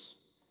statements.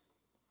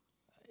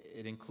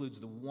 it includes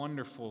the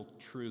wonderful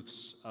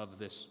truths of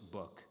this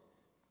book,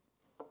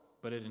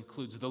 but it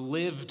includes the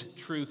lived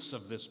truths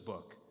of this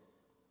book.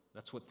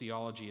 That's what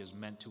theology is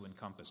meant to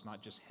encompass,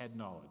 not just head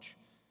knowledge,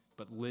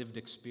 but lived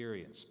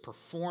experience,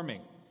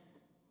 performing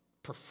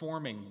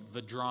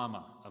the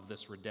drama of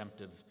this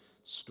redemptive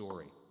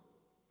story.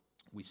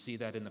 We see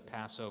that in the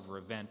Passover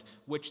event,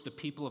 which the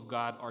people of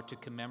God are to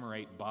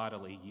commemorate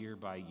bodily year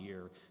by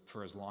year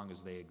for as long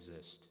as they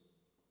exist.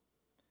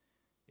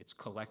 It's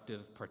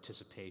collective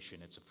participation.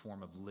 It's a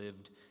form of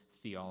lived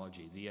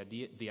theology.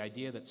 The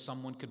idea that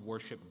someone could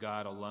worship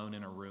God alone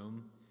in a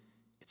room,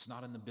 it's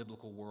not in the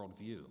biblical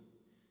worldview.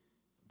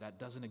 That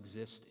doesn't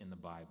exist in the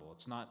Bible.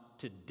 It's not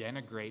to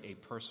denigrate a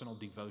personal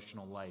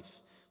devotional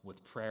life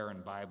with prayer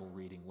and Bible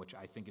reading, which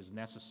I think is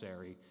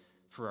necessary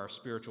for our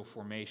spiritual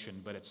formation,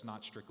 but it's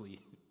not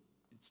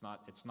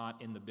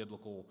in the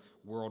biblical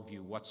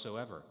worldview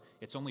whatsoever.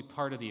 It's only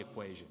part of the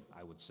equation,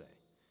 I would say.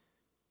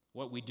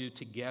 What we do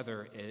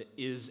together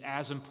is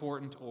as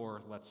important,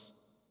 or let's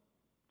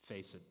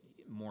face it,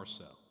 more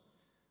so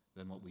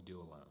than what we do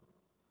alone.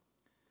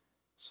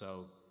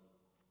 So,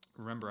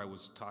 remember I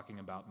was talking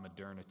about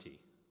modernity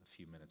a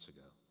few minutes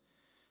ago.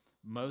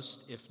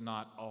 Most, if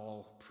not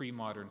all,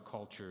 pre-modern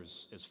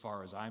cultures, as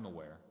far as I'm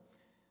aware,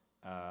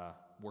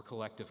 were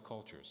collective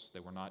cultures.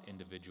 They were not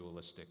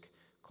individualistic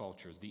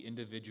cultures. The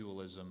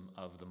individualism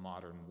of the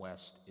modern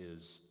West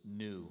is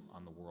new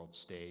on the world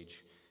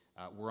stage.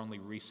 We're only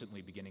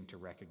recently beginning to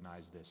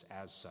recognize this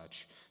as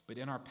such. But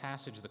in our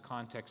passage, the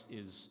context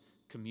is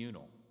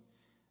communal,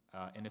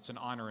 and it's an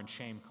honor and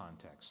shame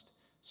context.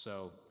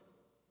 So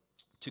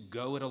to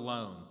go it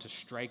alone, to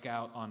strike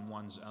out on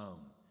one's own,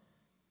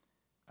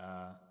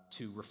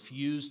 to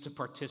refuse to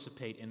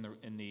participate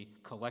in the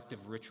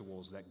collective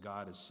rituals that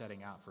God is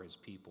setting out for his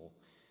people,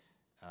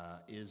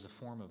 is a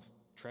form of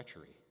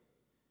treachery.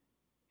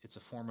 It's a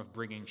form of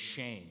bringing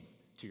shame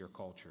to your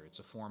culture. It's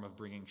a form of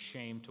bringing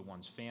shame to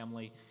one's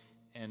family,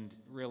 and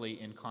really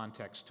in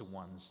context to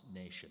one's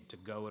nation, to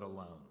go it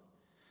alone.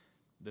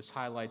 This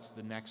highlights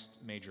the next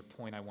major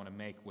point I want to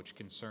make, which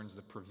concerns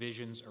the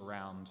provisions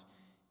around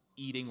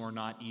eating or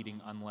not eating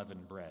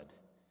unleavened bread.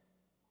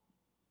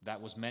 That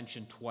was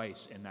mentioned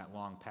twice in that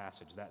long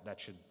passage. That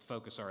should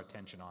focus our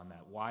attention on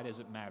that. Why does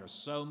it matter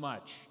so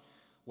much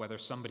whether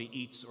somebody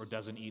eats or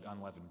doesn't eat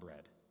unleavened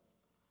bread?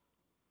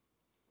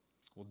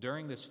 Well,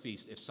 during this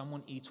feast, if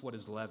someone eats what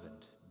is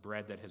leavened,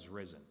 bread that has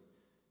risen,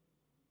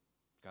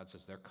 God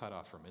says they're cut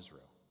off from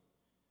Israel.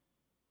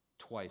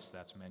 Twice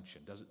that's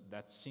mentioned.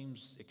 That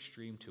seems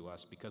extreme to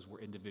us because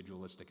we're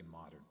individualistic and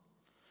modern.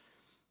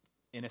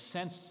 In a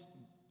sense,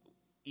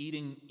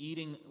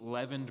 eating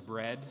leavened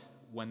bread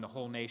when the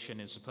whole nation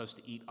is supposed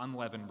to eat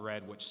unleavened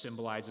bread, which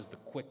symbolizes the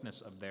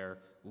quickness of their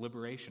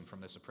liberation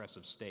from this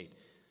oppressive state,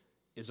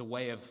 is a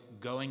way of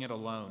going it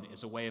alone,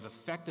 is a way of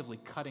effectively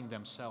cutting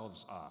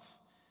themselves off.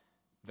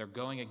 They're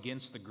going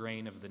against the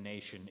grain of the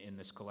nation in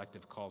this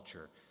collective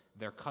culture.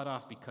 They're cut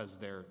off because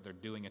they're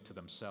doing it to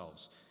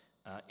themselves.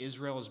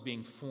 Israel is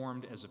being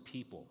formed as a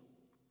people,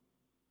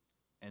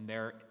 and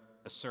they're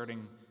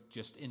asserting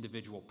just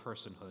individual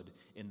personhood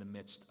in the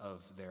midst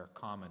of their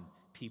common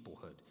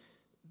peoplehood.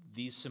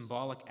 These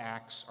symbolic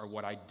acts are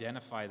what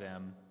identify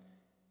them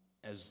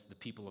as the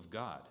people of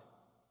God.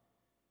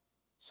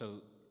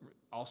 So,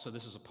 also,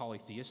 this is a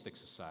polytheistic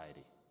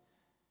society.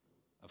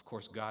 Of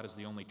course, God is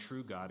the only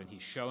true God, and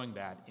he's showing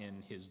that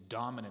in his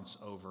dominance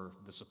over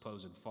the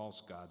supposed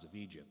false gods of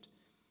Egypt.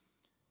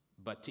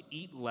 But to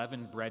eat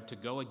leavened bread, to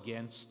go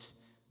against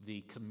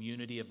the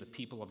community of the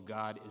people of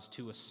God, is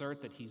to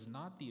assert that he's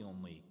not the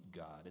only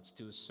God. It's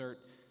to assert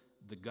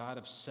the God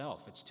of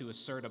self. It's to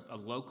assert a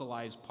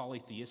localized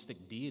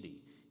polytheistic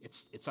deity.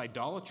 It's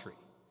idolatry.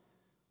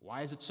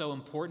 Why is it so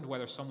important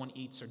whether someone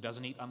eats or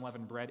doesn't eat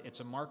unleavened bread? It's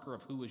a marker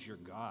of who is your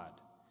God.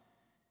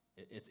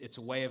 It's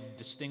a way of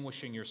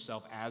distinguishing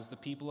yourself as the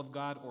people of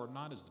God or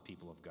not as the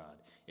people of God.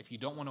 If you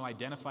don't want to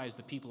identify as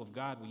the people of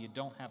God, well, you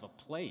don't have a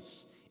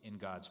place in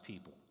God's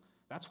people.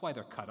 That's why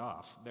they're cut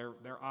off. They're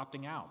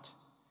opting out.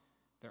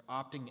 They're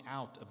opting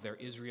out of their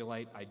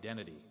Israelite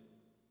identity.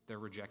 They're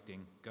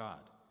rejecting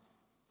God.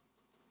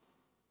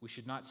 We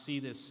should not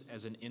see this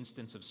as an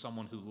instance of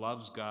someone who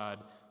loves God,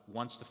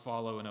 wants to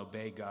follow and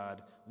obey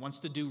God, wants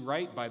to do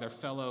right by their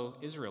fellow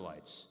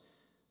Israelites,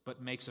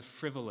 but makes a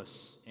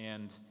frivolous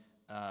and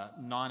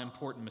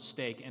non-important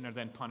mistake and are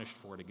then punished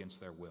for it against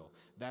their will.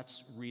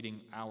 That's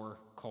reading our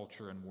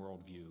culture and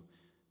worldview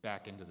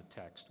back into the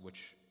text,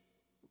 which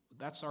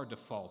that's our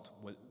default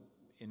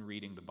in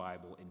reading the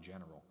Bible in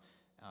general.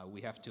 We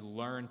have to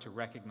learn to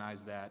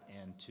recognize that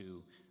and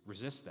to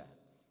resist that,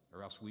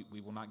 or else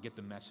we will not get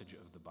the message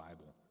of the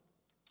Bible.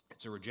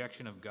 It's a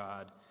rejection of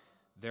God.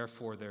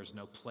 Therefore, there's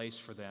no place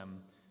for them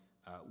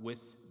with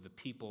the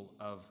people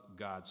of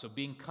God. So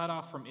being cut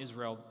off from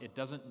Israel, it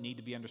doesn't need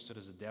to be understood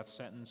as a death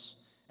sentence,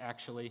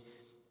 actually.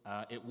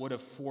 It would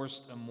have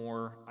forced a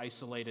more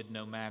isolated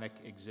nomadic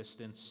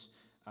existence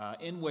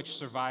in which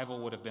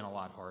survival would have been a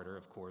lot harder,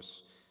 of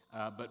course.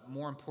 But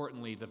more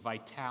importantly, the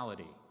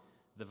vitality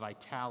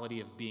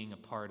of being a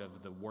part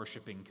of the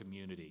worshiping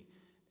community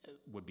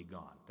would be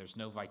gone. There's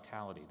no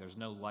vitality. There's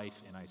no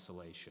life in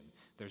isolation.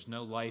 There's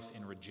no life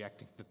in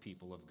rejecting the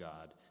people of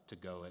God to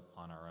go it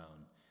on our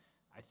own.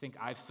 I think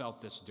I've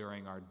felt this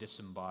during our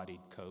disembodied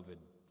COVID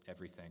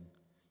everything.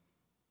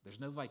 There's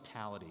no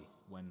vitality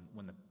when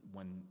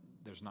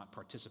there's not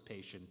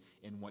participation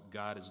in what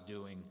God is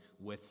doing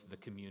with the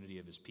community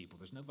of his people.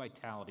 There's no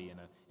vitality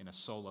in a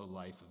solo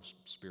life of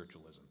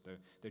spiritualism.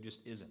 There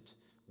just isn't.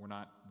 We're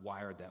not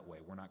wired that way.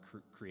 We're not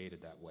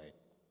created that way.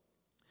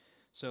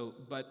 So,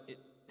 but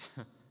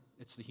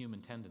it's the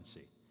human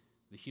tendency.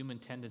 The human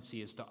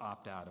tendency is to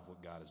opt out of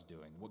what God is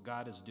doing. What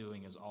God is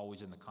doing is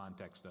always in the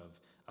context of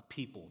a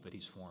people that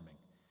he's forming.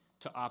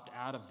 To opt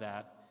out of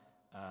that,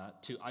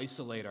 to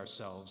isolate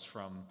ourselves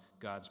from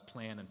God's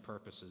plan and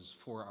purposes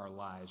for our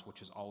lives,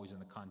 which is always in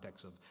the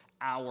context of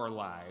our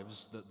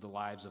lives, the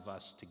lives of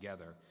us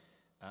together.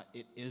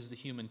 It is the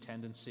human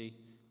tendency.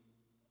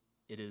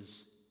 It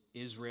is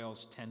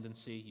Israel's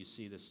tendency. You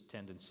see this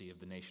tendency of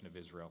the nation of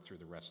Israel through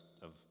the rest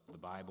of the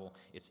Bible.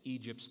 It's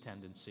Egypt's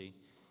tendency.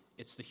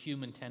 It's the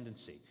human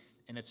tendency.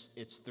 And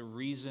it's the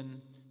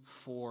reason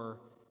for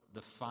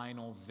the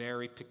final,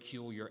 very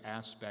peculiar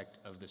aspect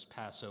of this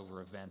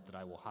Passover event that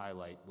I will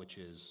highlight, which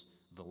is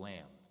the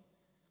lamb.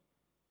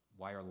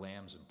 Why are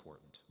lambs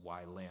important?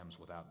 Why lambs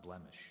without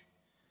blemish?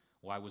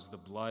 Why was the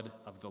blood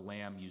of the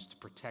lamb used to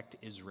protect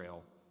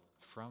Israel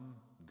from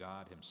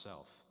God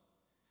himself?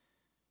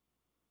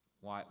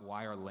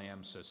 Why are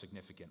lambs so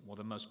significant? Well,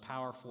 the most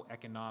powerful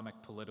economic,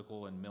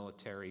 political, and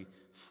military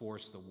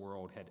force the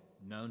world had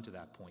known to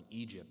that point,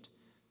 Egypt,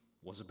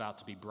 was about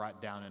to be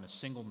brought down in a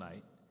single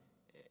night,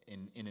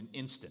 in an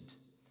instant,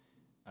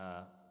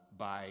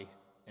 by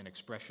an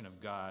expression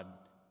of God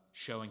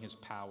showing his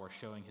power,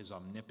 showing his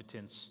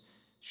omnipotence,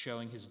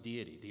 showing his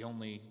deity, the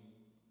only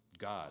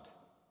God,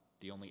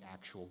 the only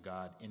actual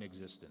God in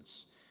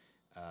existence.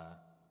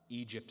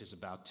 Egypt is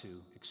about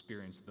to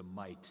experience the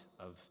might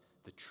of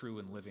the true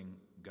and living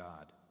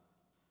God.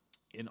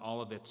 In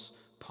all of its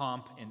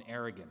pomp and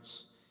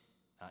arrogance,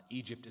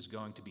 Egypt is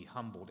going to be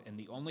humbled, and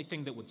the only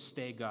thing that would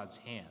stay God's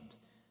hand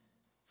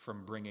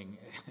from bringing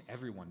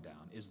everyone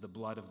down is the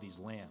blood of these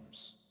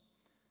lambs,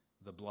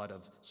 the blood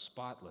of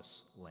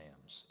spotless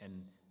lambs.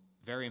 And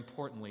very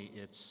importantly,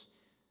 it's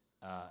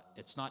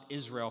not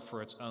Israel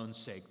for its own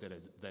sake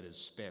that is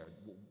spared.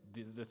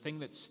 The thing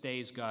that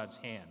stays God's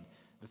hand,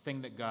 the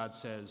thing that God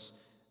says,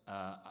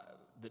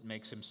 that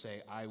makes him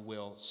say, I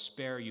will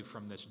spare you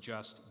from this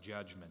just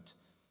judgment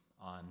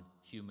on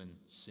human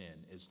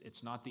sin,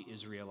 it's not the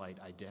Israelite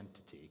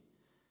identity.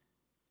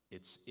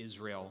 It's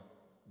Israel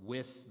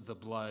with the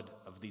blood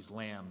of these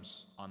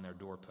lambs on their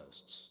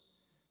doorposts.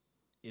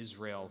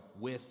 Israel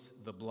with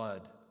the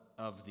blood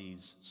of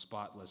these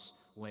spotless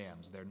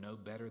lambs. They're no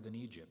better than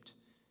Egypt.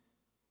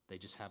 They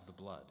just have the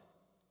blood.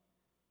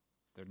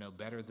 They're no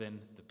better than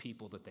the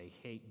people that they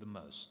hate the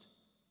most.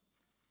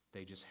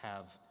 They just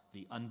have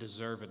the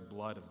undeserved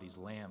blood of these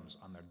lambs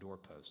on their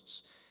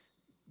doorposts.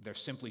 They're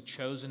simply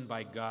chosen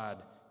by God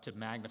to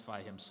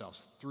magnify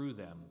himself through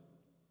them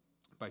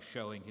by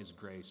showing his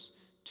grace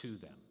to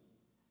them.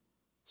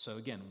 So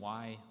again,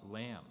 why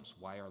lambs?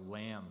 Why are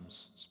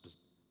lambs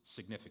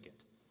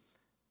significant?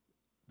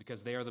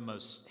 Because they are the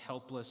most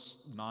helpless,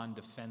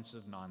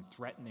 non-defensive,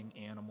 non-threatening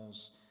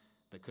animals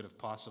that could have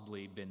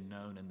possibly been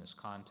known in this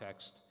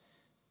context.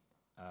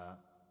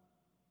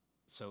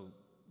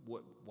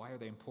 Why are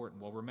they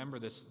important? Well, remember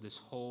this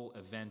whole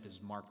event is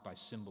marked by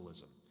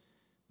symbolism.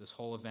 This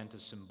whole event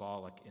is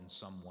symbolic in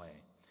some way.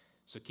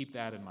 So keep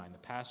that in mind. The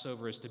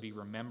Passover is to be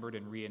remembered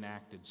and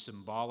reenacted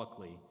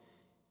symbolically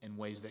in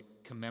ways that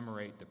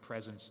commemorate the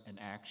presence and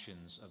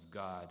actions of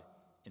God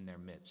in their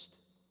midst.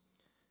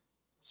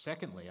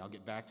 Secondly, I'll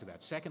get back to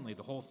that. Secondly,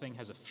 the whole thing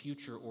has a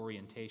future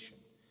orientation.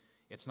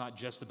 It's not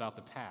just about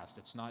the past.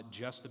 It's not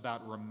just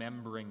about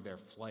remembering their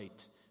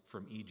flight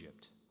from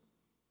Egypt.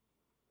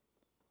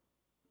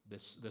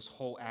 This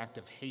whole act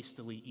of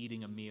hastily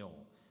eating a meal,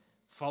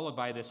 followed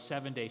by this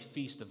 7-day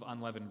feast of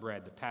unleavened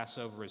bread. The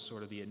Passover is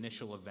sort of the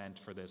initial event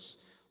for this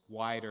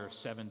wider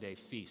 7-day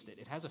feast.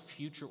 It has a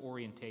future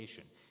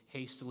orientation.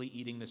 Hastily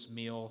eating this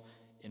meal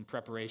in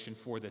preparation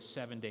for this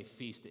 7-day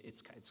feast,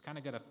 it's kind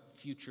of got a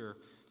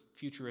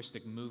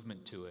futuristic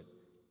movement to it.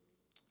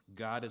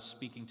 God is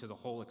speaking to the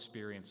whole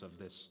experience of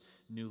this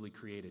newly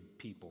created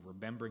people,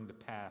 remembering the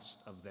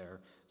past of their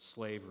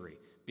slavery,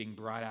 being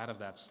brought out of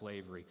that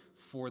slavery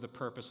for the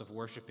purpose of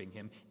worshiping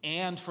him,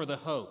 and for the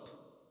hope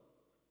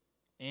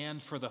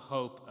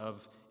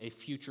of a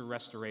future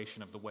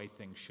restoration of the way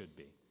things should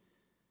be.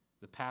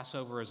 The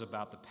Passover is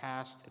about the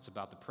past, it's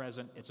about the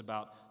present, it's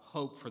about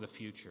hope for the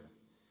future.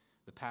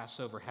 The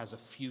Passover has a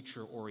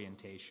future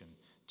orientation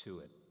to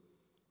it.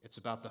 It's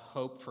about the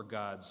hope for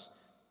God's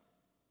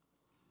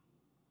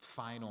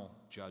final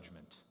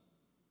judgment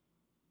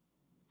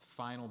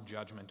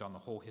on the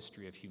whole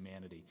history of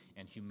humanity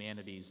and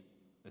humanity's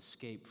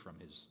escape from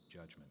his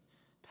judgment.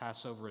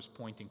 Passover is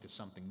pointing to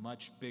something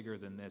much bigger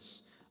than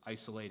this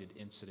isolated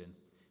incident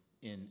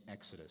in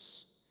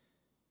Exodus.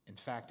 In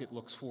fact, it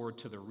looks forward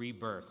to the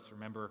rebirth.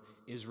 Remember,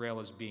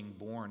 Israel is being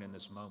born in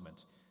this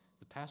moment.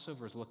 The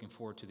Passover is looking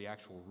forward to the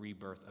actual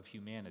rebirth of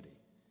humanity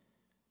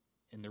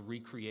and the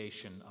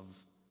recreation of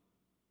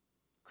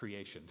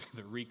creation,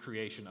 the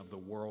recreation of the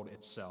world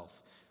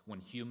itself, when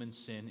human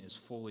sin is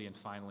fully and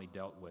finally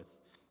dealt with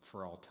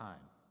for all time.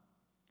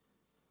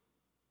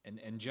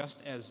 And just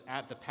as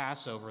at the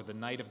Passover, the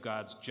night of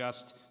God's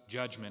just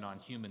judgment on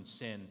human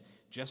sin,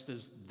 just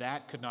as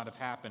that could not have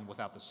happened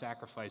without the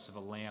sacrifice of a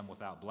lamb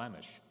without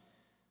blemish,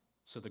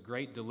 so the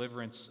great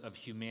deliverance of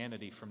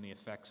humanity from the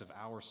effects of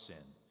our sin,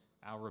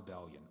 our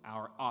rebellion,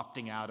 our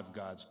opting out of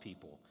God's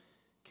people,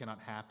 cannot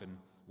happen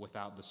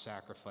without the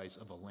sacrifice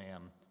of a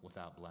lamb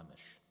without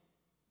blemish.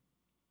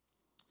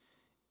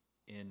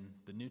 In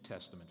the New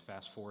Testament,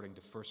 fast forwarding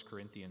to 1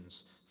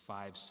 Corinthians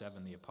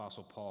 5:7, the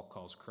Apostle Paul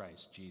calls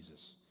Christ,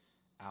 Jesus,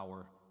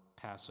 our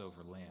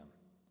Passover lamb.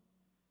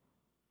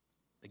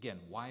 Again,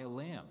 why a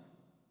lamb?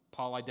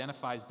 Paul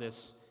identifies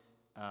this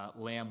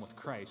lamb with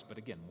Christ, but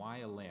again, why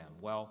a lamb?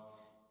 Well,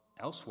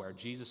 elsewhere,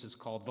 Jesus is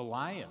called the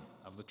Lion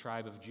of the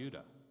tribe of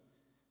Judah.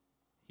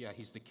 Yeah,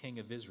 he's the King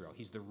of Israel.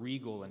 He's the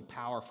regal and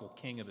powerful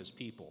king of his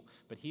people,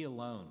 but he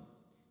alone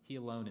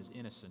is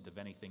innocent of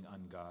anything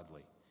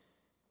ungodly.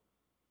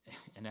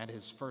 And at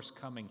his first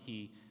coming,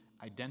 he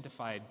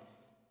identified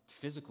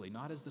physically,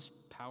 not as this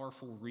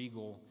powerful,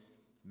 regal,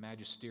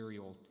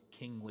 magisterial,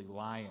 kingly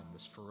lion,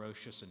 this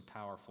ferocious and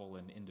powerful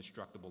and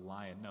indestructible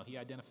lion. No, he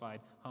identified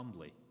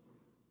humbly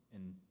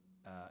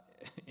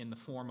in the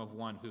form of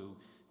one who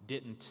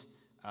didn't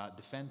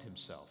defend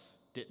himself,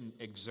 didn't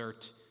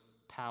exert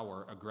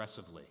power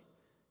aggressively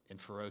and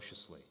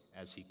ferociously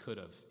as he could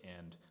have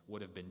and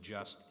would have been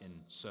just in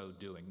so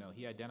doing. No,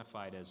 he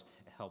identified as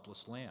a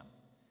helpless lamb,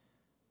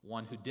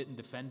 one who didn't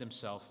defend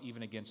himself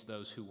even against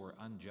those who were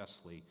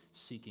unjustly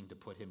seeking to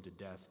put him to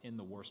death in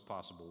the worst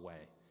possible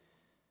way.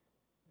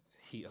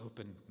 He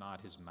opened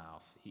not his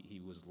mouth.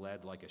 He was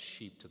led like a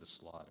sheep to the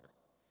slaughter.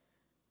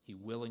 He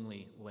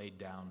willingly laid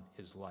down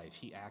his life.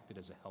 He acted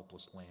as a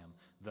helpless lamb,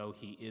 though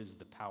he is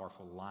the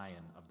powerful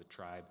lion of the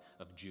tribe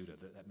of Judah.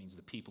 That means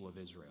the people of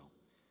Israel.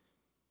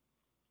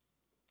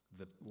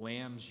 The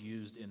lambs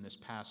used in this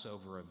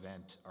Passover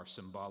event are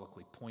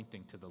symbolically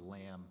pointing to the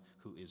Lamb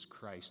who is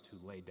Christ,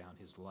 who laid down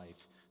his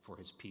life for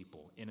his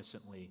people,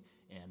 innocently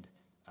and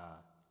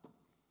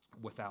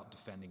without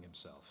defending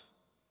himself.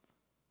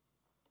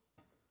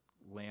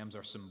 Lambs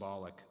are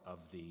symbolic of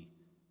the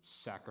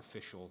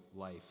sacrificial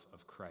life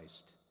of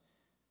Christ.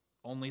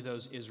 Only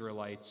those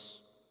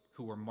Israelites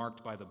who were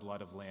marked by the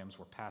blood of lambs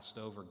were passed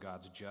over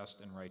God's just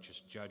and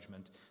righteous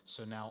judgment.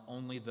 So now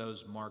only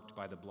those marked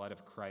by the blood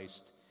of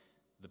Christ,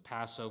 the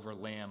Passover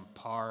lamb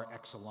par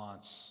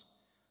excellence,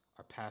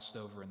 are passed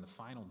over in the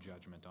final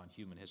judgment on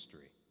human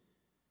history.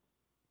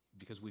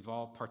 Because we've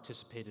all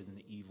participated in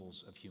the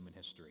evils of human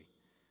history.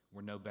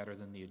 We're no better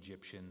than the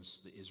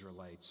Egyptians, the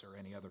Israelites, or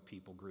any other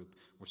people group.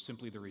 We're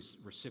simply the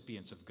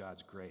recipients of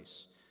God's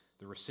grace,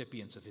 the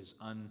recipients of his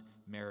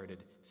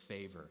unmerited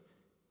favor.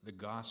 The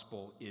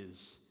gospel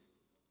is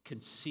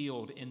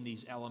concealed in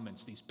these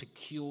elements, these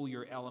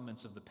peculiar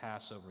elements of the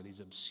Passover, these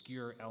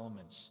obscure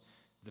elements,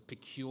 the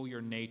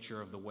peculiar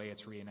nature of the way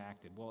it's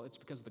reenacted. Well, it's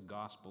because the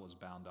gospel is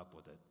bound up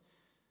with it.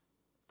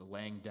 The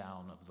laying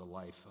down of the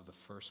life of the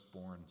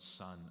firstborn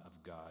Son of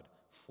God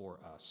for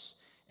us.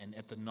 And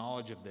at the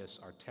knowledge of this,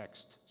 our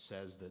text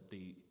says that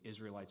the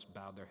Israelites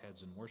bowed their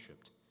heads and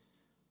worshiped.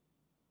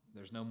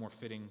 There's no more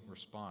fitting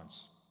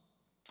response.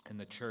 And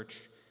the church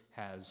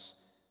has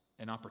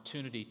an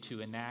opportunity to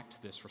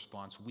enact this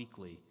response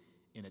weekly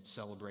in its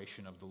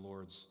celebration of the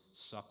Lord's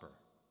Supper.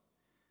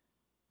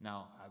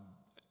 Now,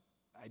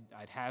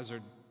 I'd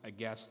hazard a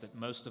guess that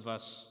most of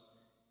us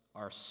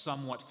are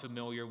somewhat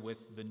familiar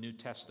with the New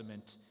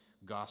Testament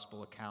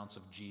gospel accounts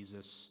of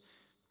Jesus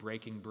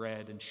breaking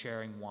bread and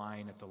sharing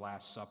wine at the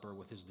Last Supper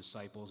with his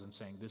disciples and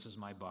saying, "This is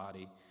my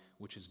body,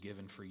 which is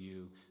given for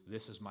you.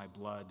 This is my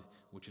blood,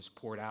 which is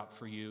poured out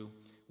for you,"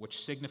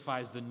 which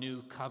signifies the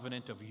new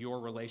covenant of your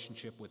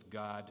relationship with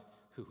God,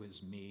 who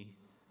is me.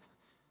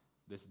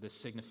 This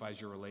signifies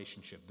your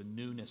relationship, the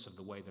newness of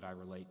the way that I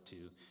relate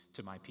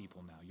to my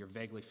people now. You're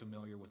vaguely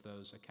familiar with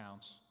those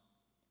accounts?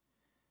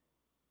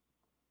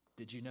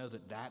 Did you know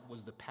that that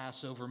was the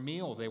Passover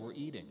meal they were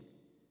eating?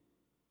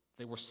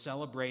 They were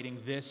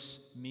celebrating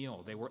this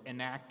meal. They were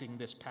enacting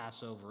this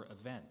Passover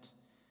event.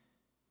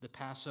 The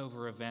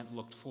Passover event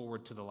looked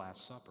forward to the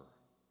Last Supper,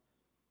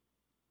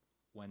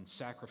 when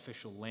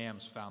sacrificial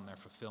lambs found their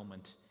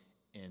fulfillment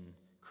in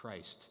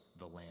Christ,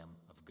 the Lamb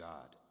of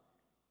God.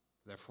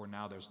 Therefore,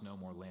 now there's no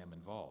more lamb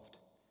involved,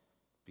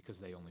 because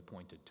they only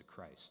pointed to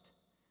Christ.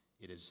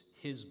 It is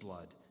his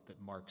blood that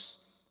marks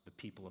the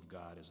people of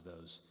God as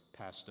those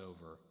passed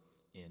over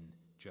in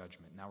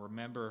judgment. Now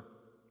remember,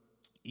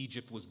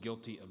 Egypt was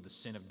guilty of the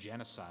sin of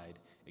genocide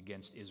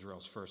against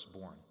Israel's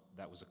firstborn.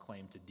 That was a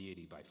claim to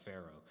deity by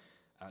Pharaoh.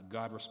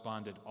 God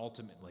responded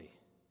ultimately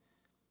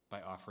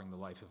by offering the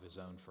life of his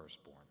own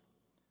firstborn,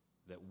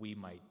 that we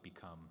might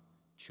become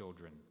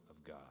children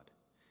of God.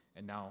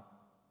 And now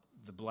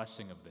the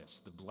blessing of this,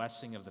 the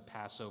blessing of the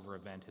Passover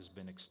event, has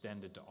been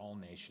extended to all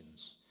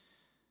nations.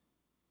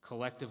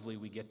 Collectively,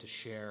 we get to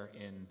share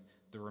in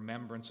the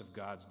remembrance of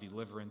God's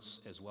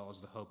deliverance as well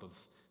as the hope of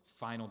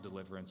final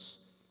deliverance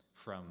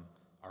from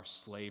our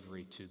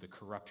slavery to the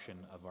corruption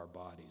of our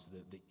bodies,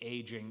 the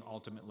aging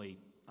ultimately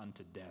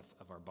unto death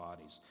of our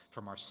bodies,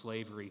 from our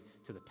slavery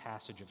to the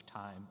passage of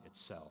time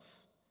itself.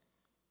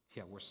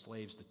 Yeah, we're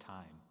slaves to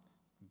time.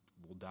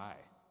 We'll die.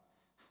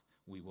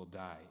 We will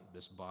die.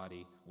 This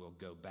body will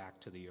go back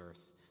to the earth,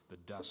 the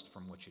dust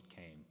from which it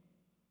came.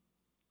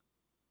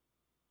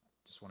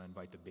 Just want to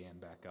invite the band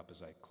back up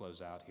as I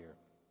close out here.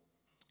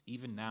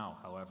 Even now,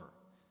 however,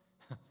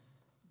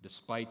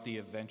 despite the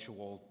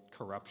eventual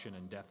corruption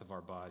and death of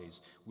our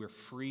bodies, we're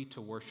free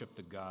to worship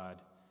the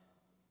God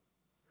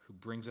who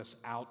brings us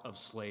out of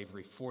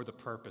slavery for the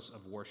purpose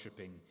of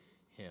worshiping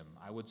him.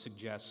 I would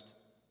suggest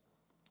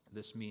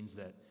this means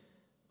that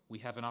we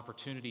have an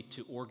opportunity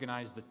to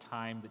organize the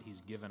time that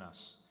he's given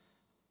us,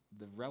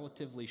 the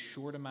relatively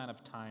short amount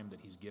of time that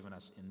he's given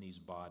us in these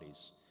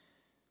bodies,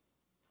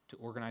 to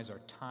organize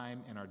our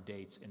time and our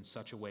dates in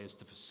such a way as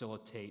to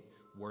facilitate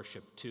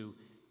worship,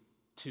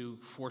 to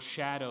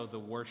foreshadow the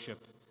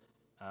worship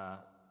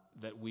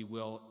that we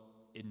will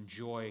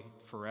enjoy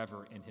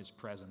forever in his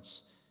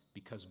presence,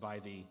 because by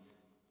the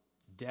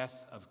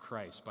death of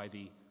Christ, by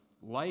the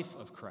life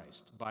of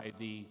Christ, by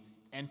the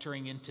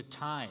entering into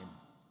time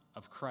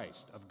of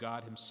Christ, of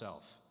God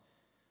himself,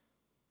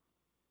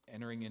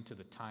 entering into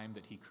the time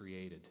that he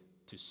created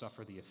to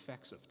suffer the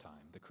effects of time,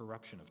 the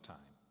corruption of time,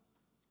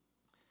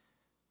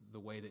 the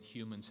way that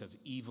humans have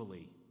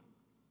evilly,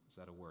 is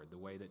that a word? The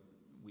way that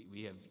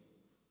we have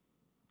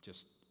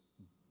just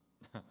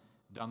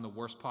done the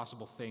worst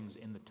possible things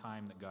in the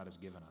time that God has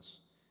given us.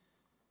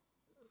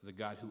 The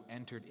God who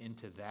entered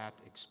into that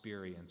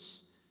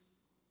experience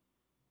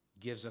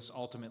gives us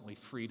ultimately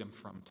freedom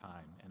from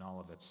time and all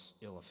of its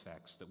ill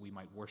effects, that we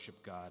might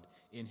worship God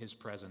in his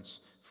presence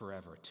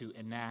forever, to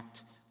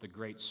enact the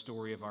great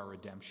story of our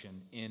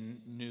redemption in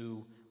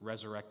new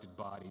resurrected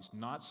bodies,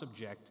 not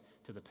subject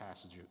to the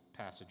passage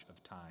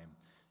of time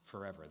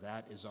forever.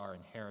 That is our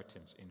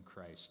inheritance in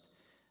Christ.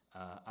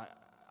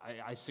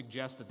 I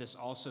suggest that this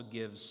also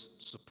gives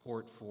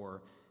support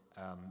for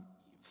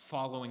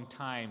following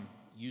time,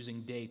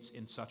 using dates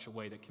in such a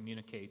way that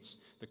communicates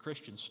the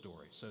Christian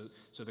story. So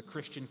the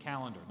Christian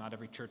calendar, not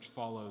every church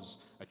follows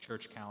a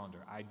church calendar.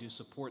 I do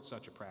support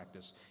such a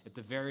practice. At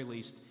the very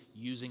least,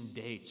 using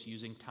dates,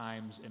 using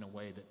times in a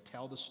way that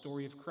tell the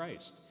story of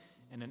Christ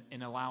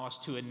and allow us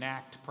to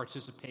enact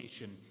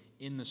participation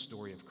in the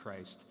story of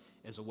Christ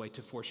as a way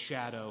to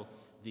foreshadow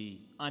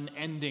the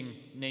unending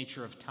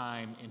nature of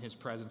time in his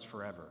presence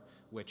forever,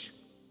 which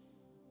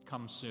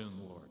comes soon,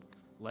 Lord.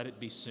 Let it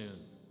be soon.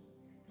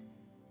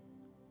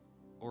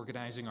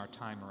 Organizing our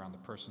time around the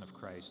person of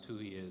Christ, who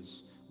he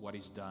is, what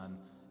he's done,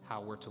 how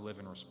we're to live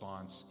in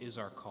response, is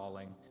our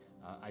calling.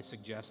 I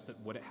suggest that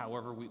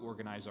however we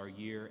organize our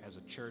year as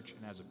a church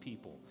and as a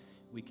people,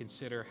 we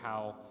consider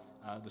how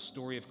the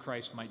story of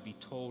Christ might be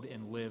told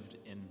and lived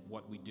in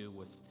what we do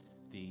with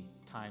the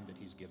time that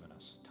he's given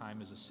us.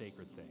 Time is a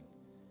sacred thing.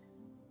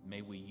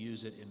 May we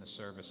use it in the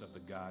service of the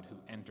God who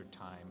entered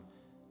time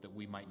that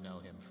we might know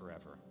him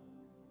forever.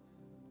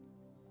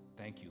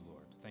 Thank you,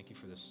 Lord. Thank you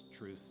for this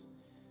truth,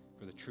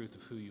 for the truth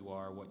of who you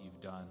are, what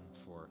you've done,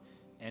 for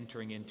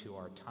entering into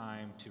our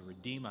time to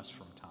redeem us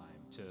from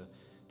time,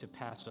 to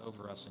pass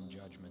over us in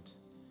judgment,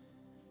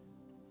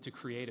 to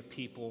create a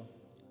people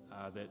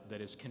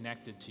that is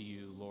connected to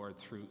you, Lord,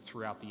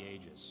 throughout the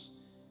ages.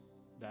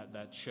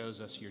 That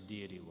shows us your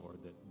deity, Lord,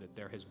 that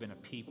there has been a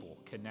people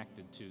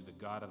connected to the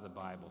God of the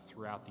Bible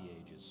throughout the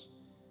ages,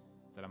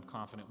 that I'm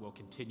confident will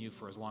continue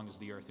for as long as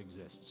the earth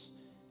exists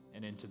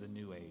and into the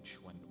new age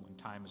when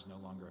time is no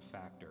longer a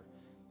factor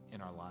in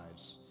our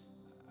lives.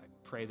 I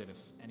pray that if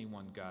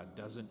anyone, God,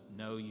 doesn't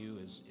know you,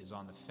 is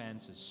on the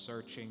fence, is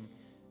searching,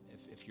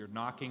 if you're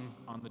knocking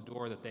on the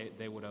door, that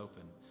they would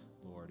open,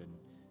 Lord, and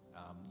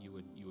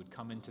you would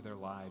come into their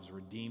lives,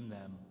 redeem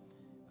them,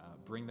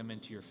 bring them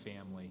into your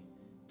family.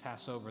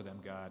 Pass over them,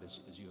 God,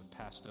 as you have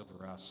passed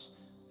over us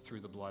through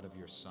the blood of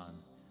your Son.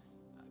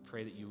 I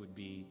pray that you would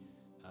be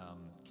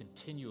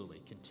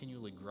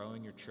continually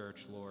growing your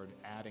church, Lord,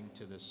 adding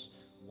to this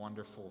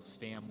wonderful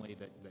family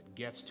that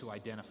gets to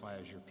identify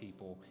as your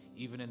people,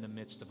 even in the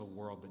midst of a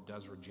world that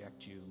does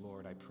reject you,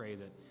 Lord. I pray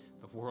that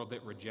the world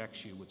that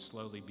rejects you would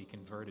slowly be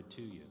converted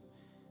to you,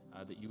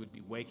 that you would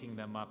be waking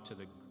them up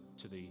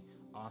to the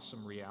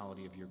awesome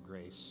reality of your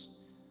grace,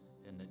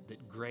 and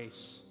that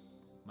grace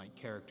might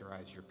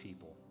characterize your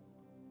people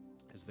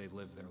as they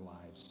live their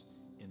lives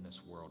in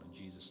this world. In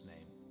Jesus'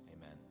 name.